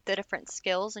the different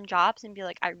skills and jobs and be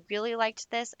like, I really liked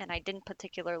this and I didn't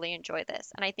particularly enjoy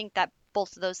this. And I think that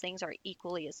both of those things are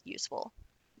equally as useful.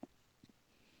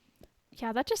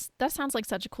 Yeah, that sounds like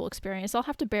such a cool experience. I'll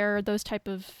have to bear those type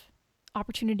of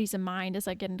opportunities in mind as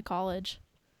I get into college.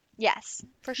 Yes,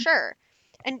 for sure.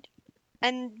 And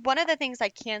one of the things I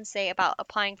can say about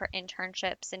applying for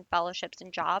internships and fellowships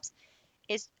and jobs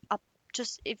is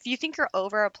just if you think you're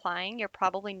over applying, you're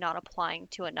probably not applying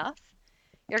to enough.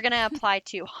 You're going to apply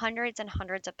to hundreds and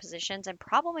hundreds of positions and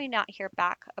probably not hear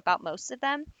back about most of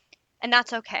them. And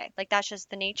that's okay. Like, that's just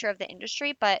the nature of the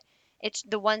industry, but it's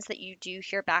the ones that you do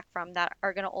hear back from that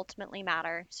are going to ultimately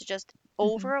matter. So just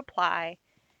Hmm. over apply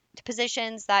to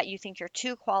positions that you think you're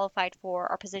too qualified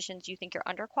for or positions you think you're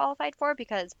underqualified for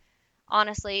because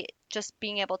honestly, just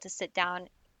being able to sit down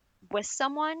with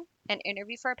someone and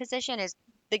interview for a position is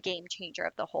the game changer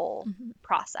of the whole Hmm.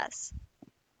 process.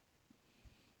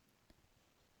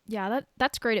 Yeah,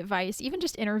 that's great advice. Even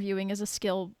just interviewing is a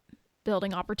skill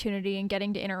building opportunity and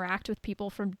getting to interact with people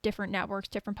from different networks,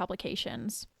 different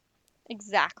publications.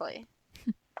 Exactly.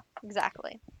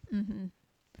 Exactly. Hmm.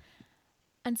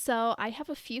 And so I have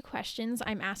a few questions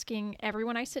I'm asking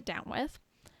everyone I sit down with.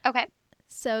 Okay.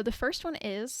 So the first one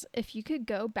is if you could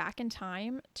go back in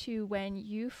time to when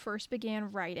you first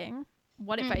began writing,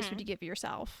 what advice would hmm you give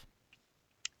yourself?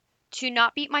 To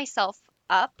not beat myself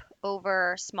up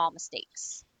over small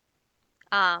mistakes.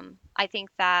 I think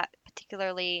that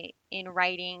particularly in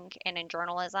writing and in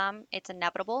journalism, it's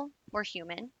inevitable. We're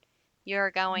human.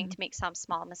 You're going Mm-hmm. to make some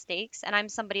small mistakes. And I'm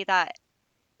somebody that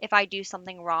if I do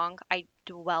something wrong, I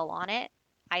dwell on it.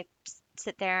 I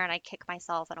sit there and I kick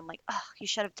myself and I'm like, oh, you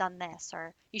should have done this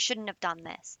or you shouldn't have done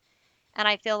this. And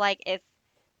I feel like if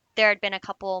there had been a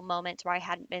couple moments where I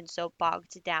hadn't been so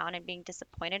bogged down and being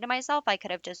disappointed in myself, I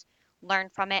could have just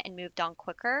learned from it and moved on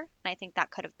quicker. And I think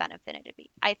that could have benefited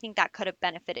me. I think that could have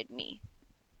benefited me.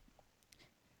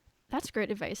 That's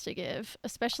great advice to give,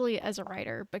 especially as a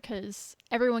writer, because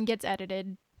everyone gets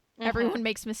edited, hmm everyone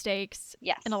makes mistakes,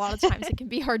 and a Yes. lot of times it can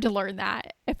be hard to learn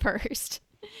that at first.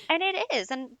 And it is.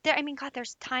 And there, I mean, God,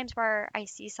 there's times where I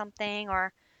see something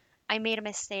or I made a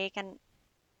mistake and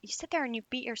you sit there and you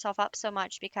beat yourself up so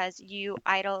much because you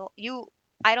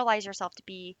idolize yourself to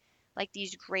be like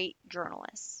these great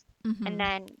journalists. And Mm-hmm.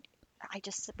 then I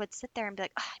just would sit there and be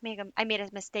like, "Ah, I made a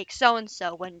mistake. So and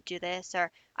so wouldn't do this,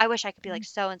 or I wish I could be like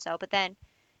so and so." But then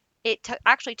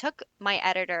actually took my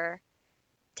editor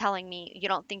telling me, "You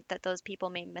don't think that those people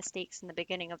made mistakes in the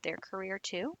beginning of their career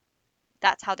too?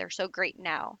 That's how they're so great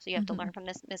now. So you have to Mm-hmm. learn from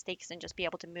this mistakes and just be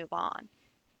able to move on."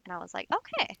 And I was like,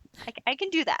 "Okay, I can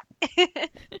do that."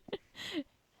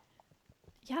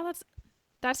 Yeah,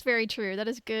 that's very true. That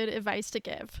is good advice to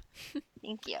give.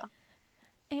 Thank you.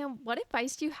 And what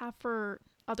advice do you have for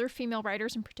other female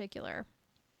writers in particular?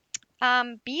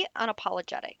 Be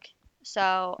unapologetic.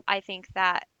 So I think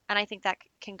that, and I think that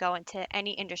can go into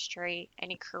any industry,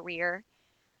 any career.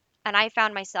 And I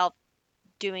found myself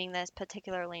doing this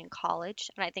particularly in college.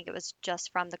 And I think it was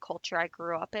just from the culture I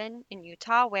grew up in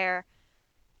Utah, where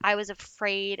I was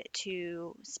afraid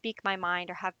to speak my mind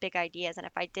or have big ideas. And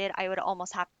if I did, I would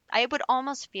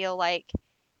almost feel like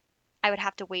I would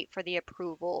have to wait for the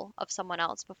approval of someone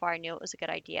else before I knew it was a good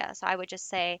idea. So I would just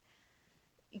say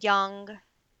young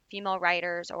female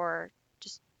writers or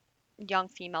just young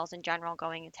females in general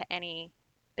going into any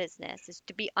business is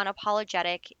to be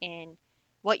unapologetic in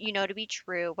what you know to be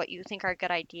true, what you think are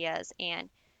good ideas, and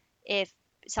if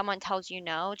someone tells you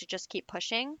no, to just keep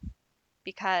pushing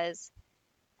because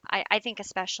I think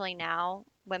especially now,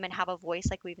 women have a voice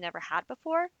like we've never had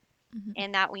before, Mhm.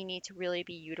 and that we need to really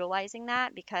be utilizing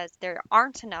that because there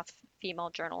aren't enough female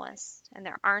journalists and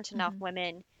there aren't enough Mhm.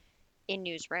 women in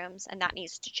newsrooms, and that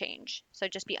needs to change. So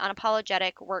just be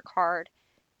unapologetic, work hard,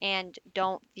 and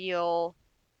don't feel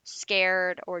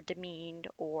scared or demeaned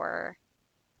or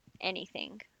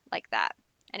anything like that.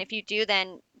 And if you do,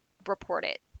 then report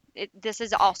it. This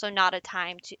is also not a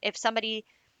time to, if somebody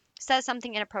says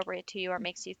something inappropriate to you or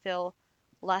makes you feel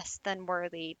less than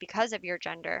worthy because of your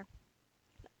gender,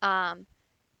 um,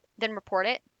 then report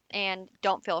it and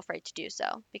don't feel afraid to do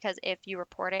so. Because if you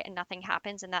report it and nothing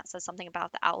happens, and that says something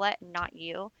about the outlet and not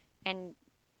you, and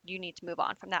you need to move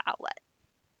on from that outlet.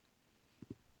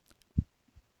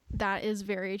 That is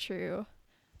very true.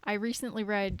 I recently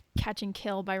read Catch and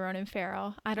Kill by Ronan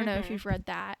Farrow. I don't know if Hmm. you've read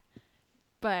that,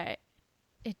 but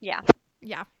it Yeah,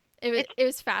 yeah, it it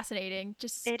was fascinating.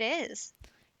 it is.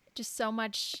 Just so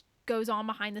much goes on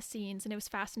behind the scenes, and it was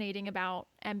fascinating about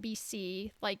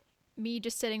NBC. Like me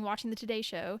just sitting watching the Today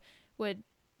Show would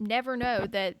never know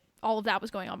that all of that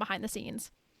was going on behind the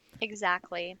scenes.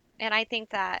 Exactly. And I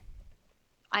think that,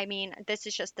 I mean, this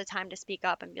is just the time to speak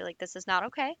up and be like, this is not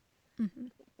okay. Hmm.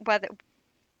 Whether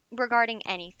regarding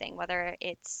anything, whether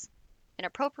it's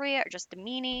inappropriate or just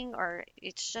demeaning or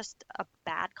it's just a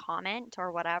bad comment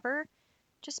or whatever,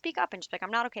 just speak up and just be like,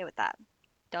 I'm not okay with that.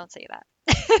 Don't say that.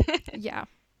 Yeah,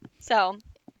 So,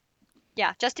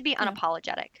 yeah, just to be yeah,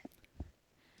 unapologetic.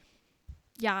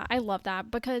 yeah. I love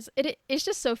that because it's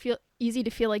just so feel easy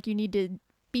to feel like you need to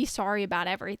be sorry about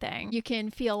everything. You can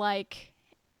feel like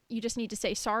you just need to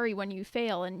say sorry when you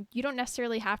fail, and you don't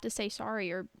necessarily have to say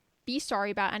sorry or be sorry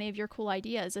about any of your cool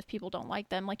ideas if people don't like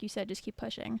them. Like you said, just keep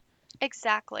pushing.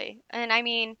 Exactly. And I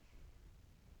mean,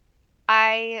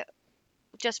 I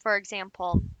just for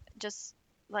example, just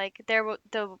like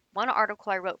the one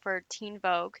article I wrote for Teen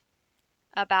Vogue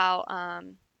about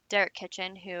Derek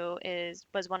Kitchen, who is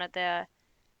was one of the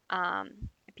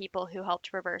people who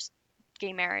helped reverse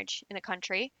gay marriage in the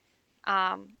country.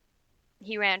 Um,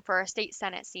 he ran for a state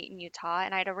senate seat in Utah,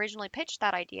 and I'd originally pitched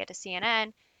that idea to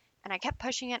CNN, and I kept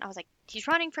pushing it. I was like, he's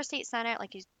running for state senate,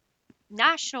 like he's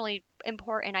nationally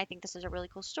important. I think this is a really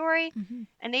cool story, Hmm.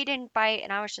 and they didn't bite.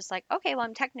 And I was just like, okay, well,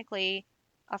 I'm technically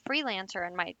a freelancer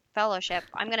in my fellowship.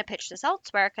 I'm going to pitch this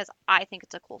elsewhere because I think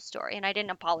it's a cool story. And I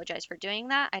didn't apologize for doing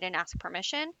that. I didn't ask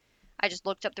permission. I just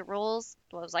looked up the rules.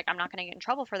 I was like, I'm not going to get in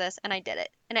trouble for this. And I did it.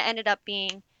 And it ended up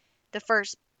being the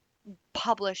first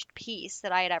published piece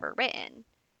that I had ever written.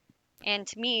 And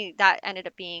to me, that ended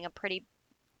up being a pretty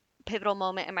pivotal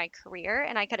moment in my career.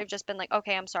 And I could have just been like,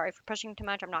 okay, I'm sorry for pushing too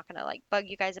much. I'm not going to like bug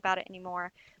you guys about it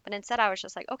anymore. But instead, I was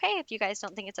just like, okay, if you guys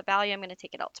don't think it's a value, I'm going to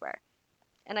take it elsewhere.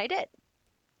 And I did.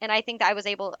 And I think that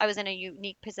I was in a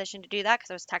unique position to do that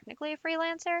because I was technically a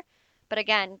freelancer. But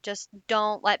again, just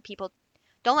don't let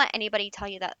anybody tell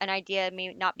you that an idea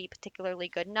may not be particularly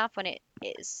good enough when it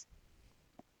is.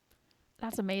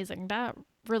 That's amazing. That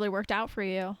really worked out for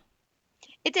you.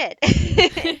 It did.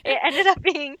 It ended up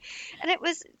being, and it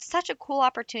was such a cool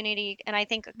opportunity. And I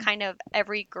think kind of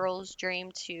every girl's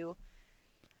dream to,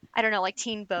 I don't know, like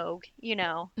Teen Vogue, you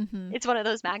know, Hmm. it's one of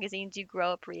those magazines you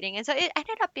grow up reading. And so it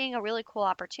ended up being a really cool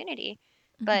opportunity.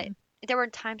 But Hmm. there were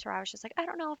times where I was just like, I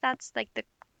don't know if that's like the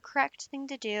correct thing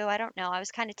to do. I don't know. I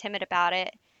was kind of timid about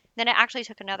it. Then it actually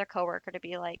took another coworker to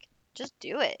be like, just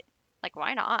do it. Like,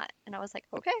 why not? And I was like,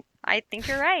 okay, I think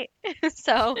you're right.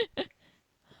 So,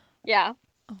 yeah.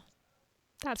 Oh,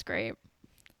 that's great.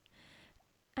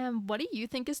 What do you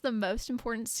think is the most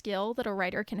important skill that a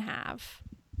writer can have?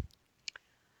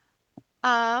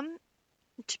 Um,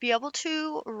 to be able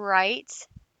to write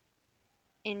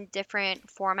in different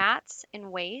formats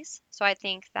and ways. So I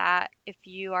think that if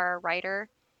you are a writer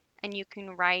and you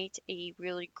can write a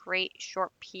really great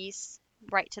short piece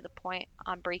right to the point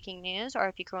on breaking news, or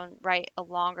if you can write a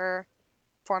longer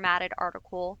formatted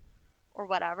article or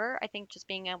whatever, I think just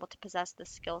being able to possess the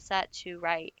skill set to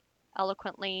write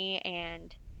eloquently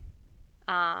and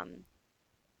um,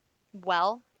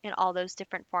 well in all those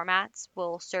different formats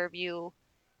will serve you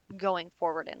going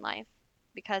forward in life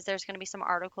because there's going to be some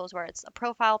articles where it's a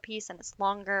profile piece and it's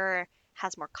longer,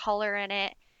 has more color in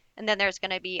it. And then there's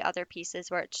going to be other pieces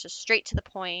where it's just straight to the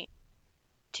point,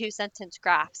 two sentence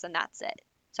graphs, and that's it.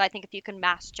 So I think if you can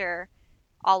master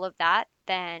all of that,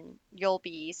 then you'll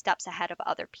be steps ahead of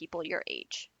other people your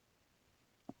age.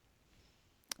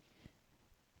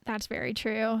 That's very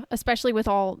true, especially with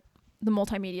all the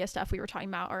multimedia stuff we were talking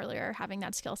about earlier. Having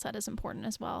that skill set is important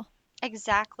as well.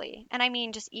 Exactly. And I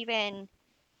mean, just even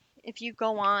if you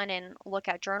go on and look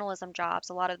at journalism jobs,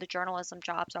 a lot of the journalism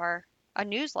jobs are a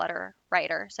newsletter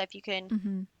writer. So if you can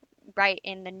Hmm. write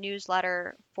in the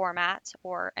newsletter format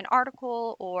or an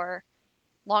article or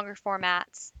longer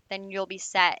formats, then you'll be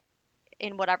set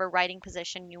in whatever writing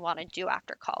position you want to do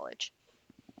after college.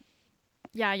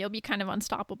 Yeah, you'll be kind of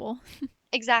unstoppable.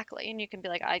 Exactly. And you can be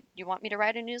like, you want me to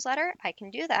write a newsletter? I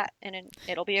can do that. And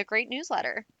it'll be a great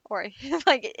newsletter. Or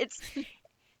like it's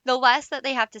the less that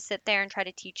they have to sit there and try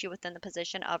to teach you within the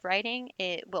position of writing,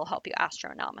 it will help you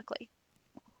astronomically.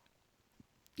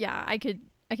 Yeah, I could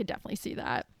definitely see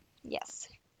that. Yes.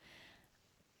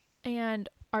 And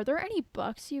are there any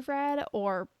books you've read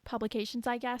or publications,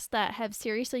 I guess, that have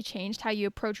seriously changed how you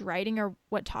approach writing or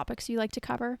what topics you like to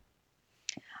cover?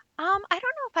 I don't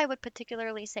know if I would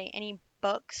particularly say any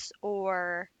books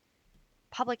or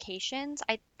publications.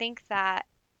 I think that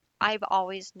I've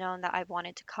always known that I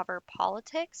wanted to cover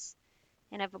politics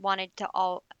and I've wanted to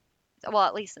well,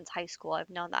 at least since high school, I've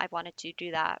known that I wanted to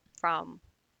do that from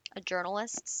a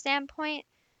journalist standpoint.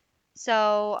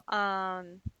 So,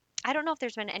 I don't know if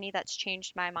there's been any that's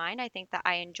changed my mind. I think that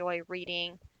I enjoy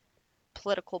reading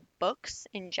political books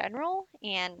in general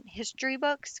and history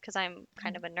books because I'm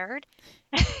kind of a nerd.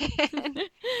 And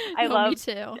I Oh, me love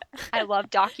too. I love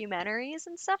documentaries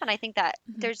and stuff, and I think that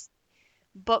Mhm. there's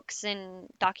books and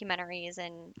documentaries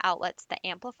and outlets that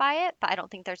amplify it, but I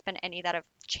don't think there's been any that have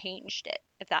changed it,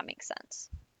 if that makes sense.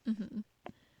 Mhm.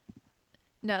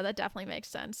 No, that definitely makes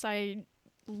sense. I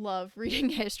love reading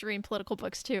history and political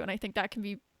books too, and I think that can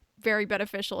be very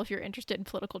beneficial if you're interested in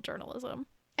political journalism.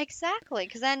 Exactly,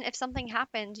 because then if something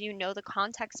happens, you know the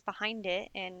context behind it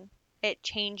and it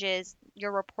changes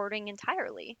your reporting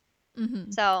entirely.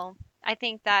 Mhm. So I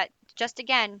think that just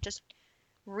again, just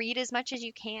read as much as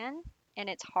you can, and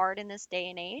it's hard in this day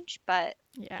and age, but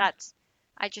Yeah. that's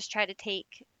I just try to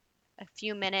take a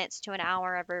few minutes to an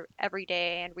hour every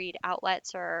day and read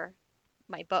outlets or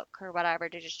my book or whatever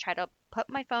to just try to put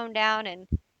my phone down and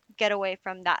get away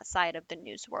from that side of the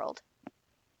news world.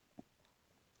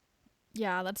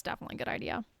 Yeah, that's definitely a good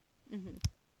idea. hmm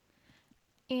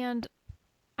And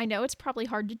I know it's probably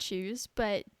hard to choose,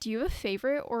 but do you have a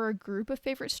favorite or a group of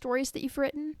favorite stories that you've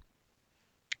written?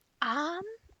 oh,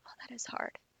 that is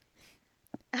hard.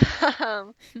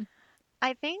 um,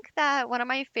 I think that one of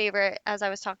my favorite, as I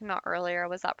was talking about earlier,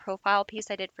 was that profile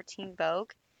piece I did for Teen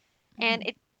Vogue. And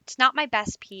Mhm. it's not my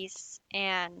best piece,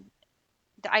 and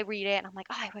I read it and I'm like,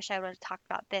 oh, I wish I would have talked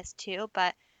about this too.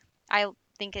 But I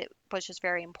think it was just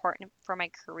very important for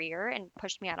my career and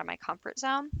pushed me out of my comfort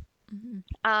zone. Mhm.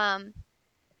 Um,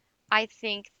 I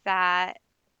think that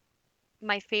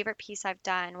my favorite piece I've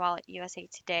done while at USA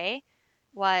Today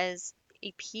was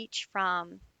a peach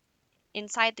from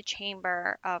inside the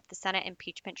chamber of the Senate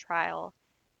impeachment trial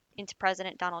into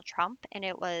President Donald Trump, and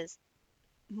it was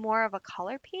more of a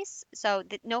color piece. So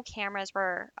no cameras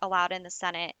were allowed in the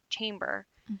Senate chamber,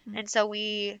 Mhm. and so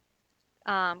we,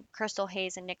 Crystal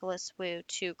Hayes and Nicholas Wu,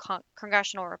 two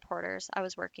congressional reporters I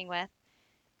was working with,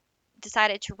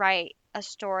 decided to write a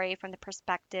story from the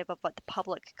perspective of what the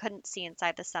public couldn't see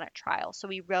inside the Senate trial. So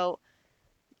we wrote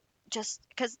just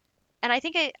because, and I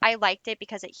think I liked it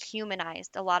because it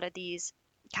humanized a lot of these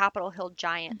Capitol Hill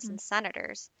giants Mhm. and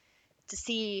senators to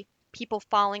see people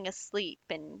falling asleep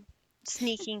and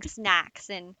sneaking snacks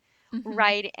and Mhm.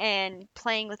 right and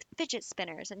playing with fidget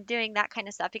spinners and doing that kind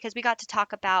of stuff because we got to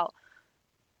talk about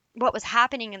what was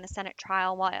happening in the Senate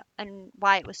trial and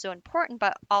why it was so important,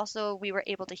 but also we were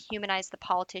able to humanize the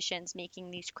politicians making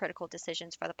these critical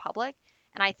decisions for the public.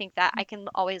 And I think that I can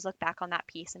always look back on that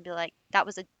piece and be like, that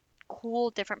was a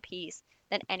cool, different piece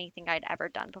than anything I'd ever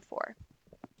done before.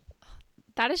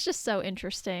 That is just so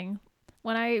interesting.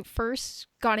 When I first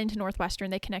got into Northwestern,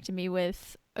 they connected me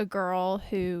with a girl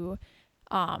who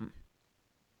um,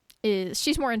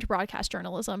 she's more into broadcast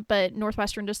journalism, but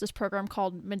Northwestern does this program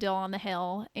called Medill on the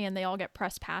Hill, and they all get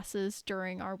press passes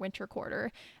during our winter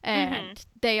quarter. hmm And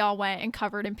they all went and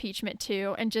covered impeachment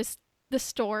too. And just the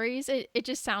stories, it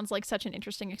just sounds like such an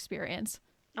interesting experience.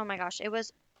 Oh my gosh, it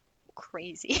was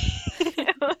crazy.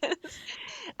 It was,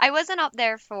 I wasn't up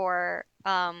there for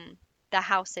the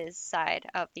House's side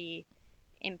of the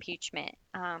impeachment.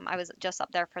 I was just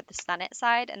up there for the Senate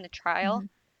side and the trial. Mm-hmm.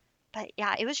 But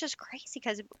yeah, it was just crazy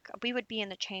because we would be in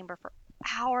the chamber for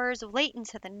hours, late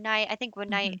into the night. I think one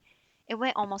Mm-hmm. night it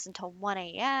went almost until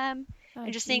 1 a.m. Oh,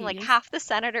 And just seeing like geez. half the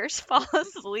senators fall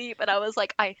asleep. And I was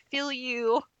like, I feel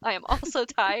you. I am also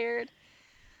tired.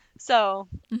 So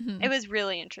Mm-hmm. it was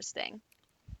really interesting.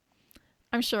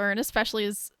 I'm sure, and especially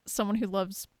as someone who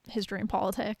loves history and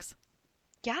politics.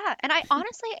 Yeah. And I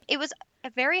honestly, it was a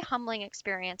very humbling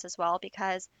experience as well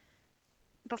because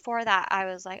before that, I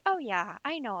was like, oh yeah,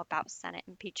 I know about Senate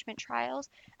impeachment trials.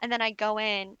 And then I go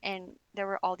in and there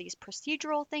were all these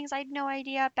procedural things I had no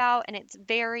idea about. And it's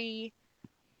very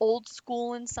old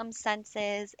school in some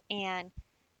senses. And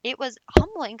it was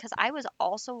humbling because I was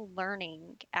also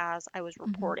learning as I was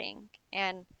Mm-hmm. reporting.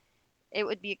 And it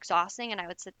would be exhausting. And I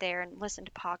would sit there and listen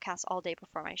to podcasts all day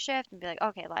before my shift and be like,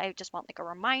 okay, I just want like a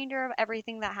reminder of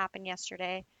everything that happened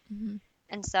yesterday. Mm-hmm.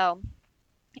 And so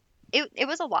it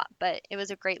was a lot, but it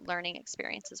was a great learning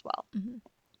experience as well. Mm-hmm.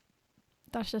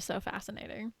 That's just so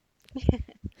fascinating.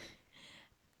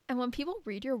 And when people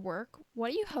read your work,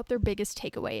 what do you hope their biggest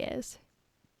takeaway is?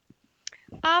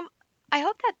 Um, I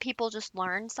hope that people just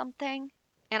learn something.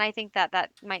 And I think that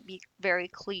that might be very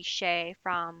cliche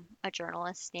from a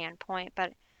journalist standpoint,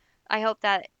 but I hope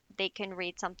that they can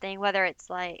read something, whether it's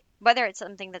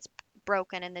something that's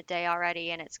broken in the day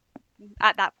already and it's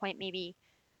at that point maybe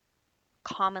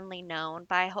commonly known,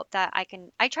 but I hope that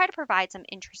I try to provide some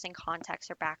interesting context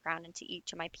or background into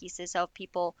each of my pieces. So if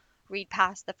people read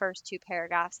past the first two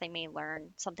paragraphs, they may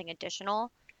learn something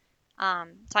additional.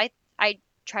 So I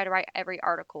try to write every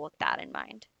article with that in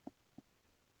mind.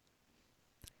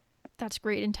 That's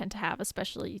great intent to have,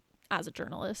 especially as a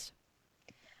journalist.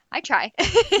 I try.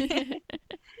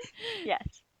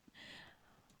 Yes.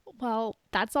 Well,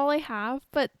 that's all I have,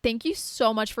 but thank you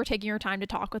so much for taking your time to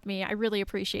talk with me. I really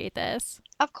appreciate this.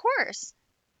 Of course.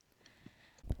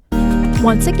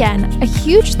 Once again, a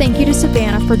huge thank you to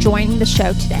Savannah for joining the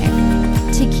show today.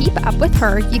 To keep up with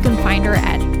her, you can find her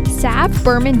at Sav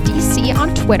Berman DC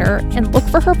on Twitter and look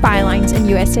for her bylines in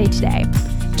USA Today.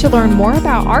 To learn more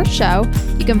about our show,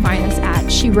 you can find us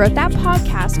at She Wrote That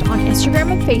Podcast on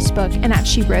Instagram and Facebook and at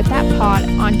She Wrote That Pod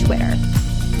on Twitter.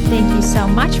 Thank you so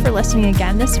much for listening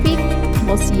again this week.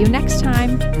 We'll see you next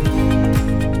time.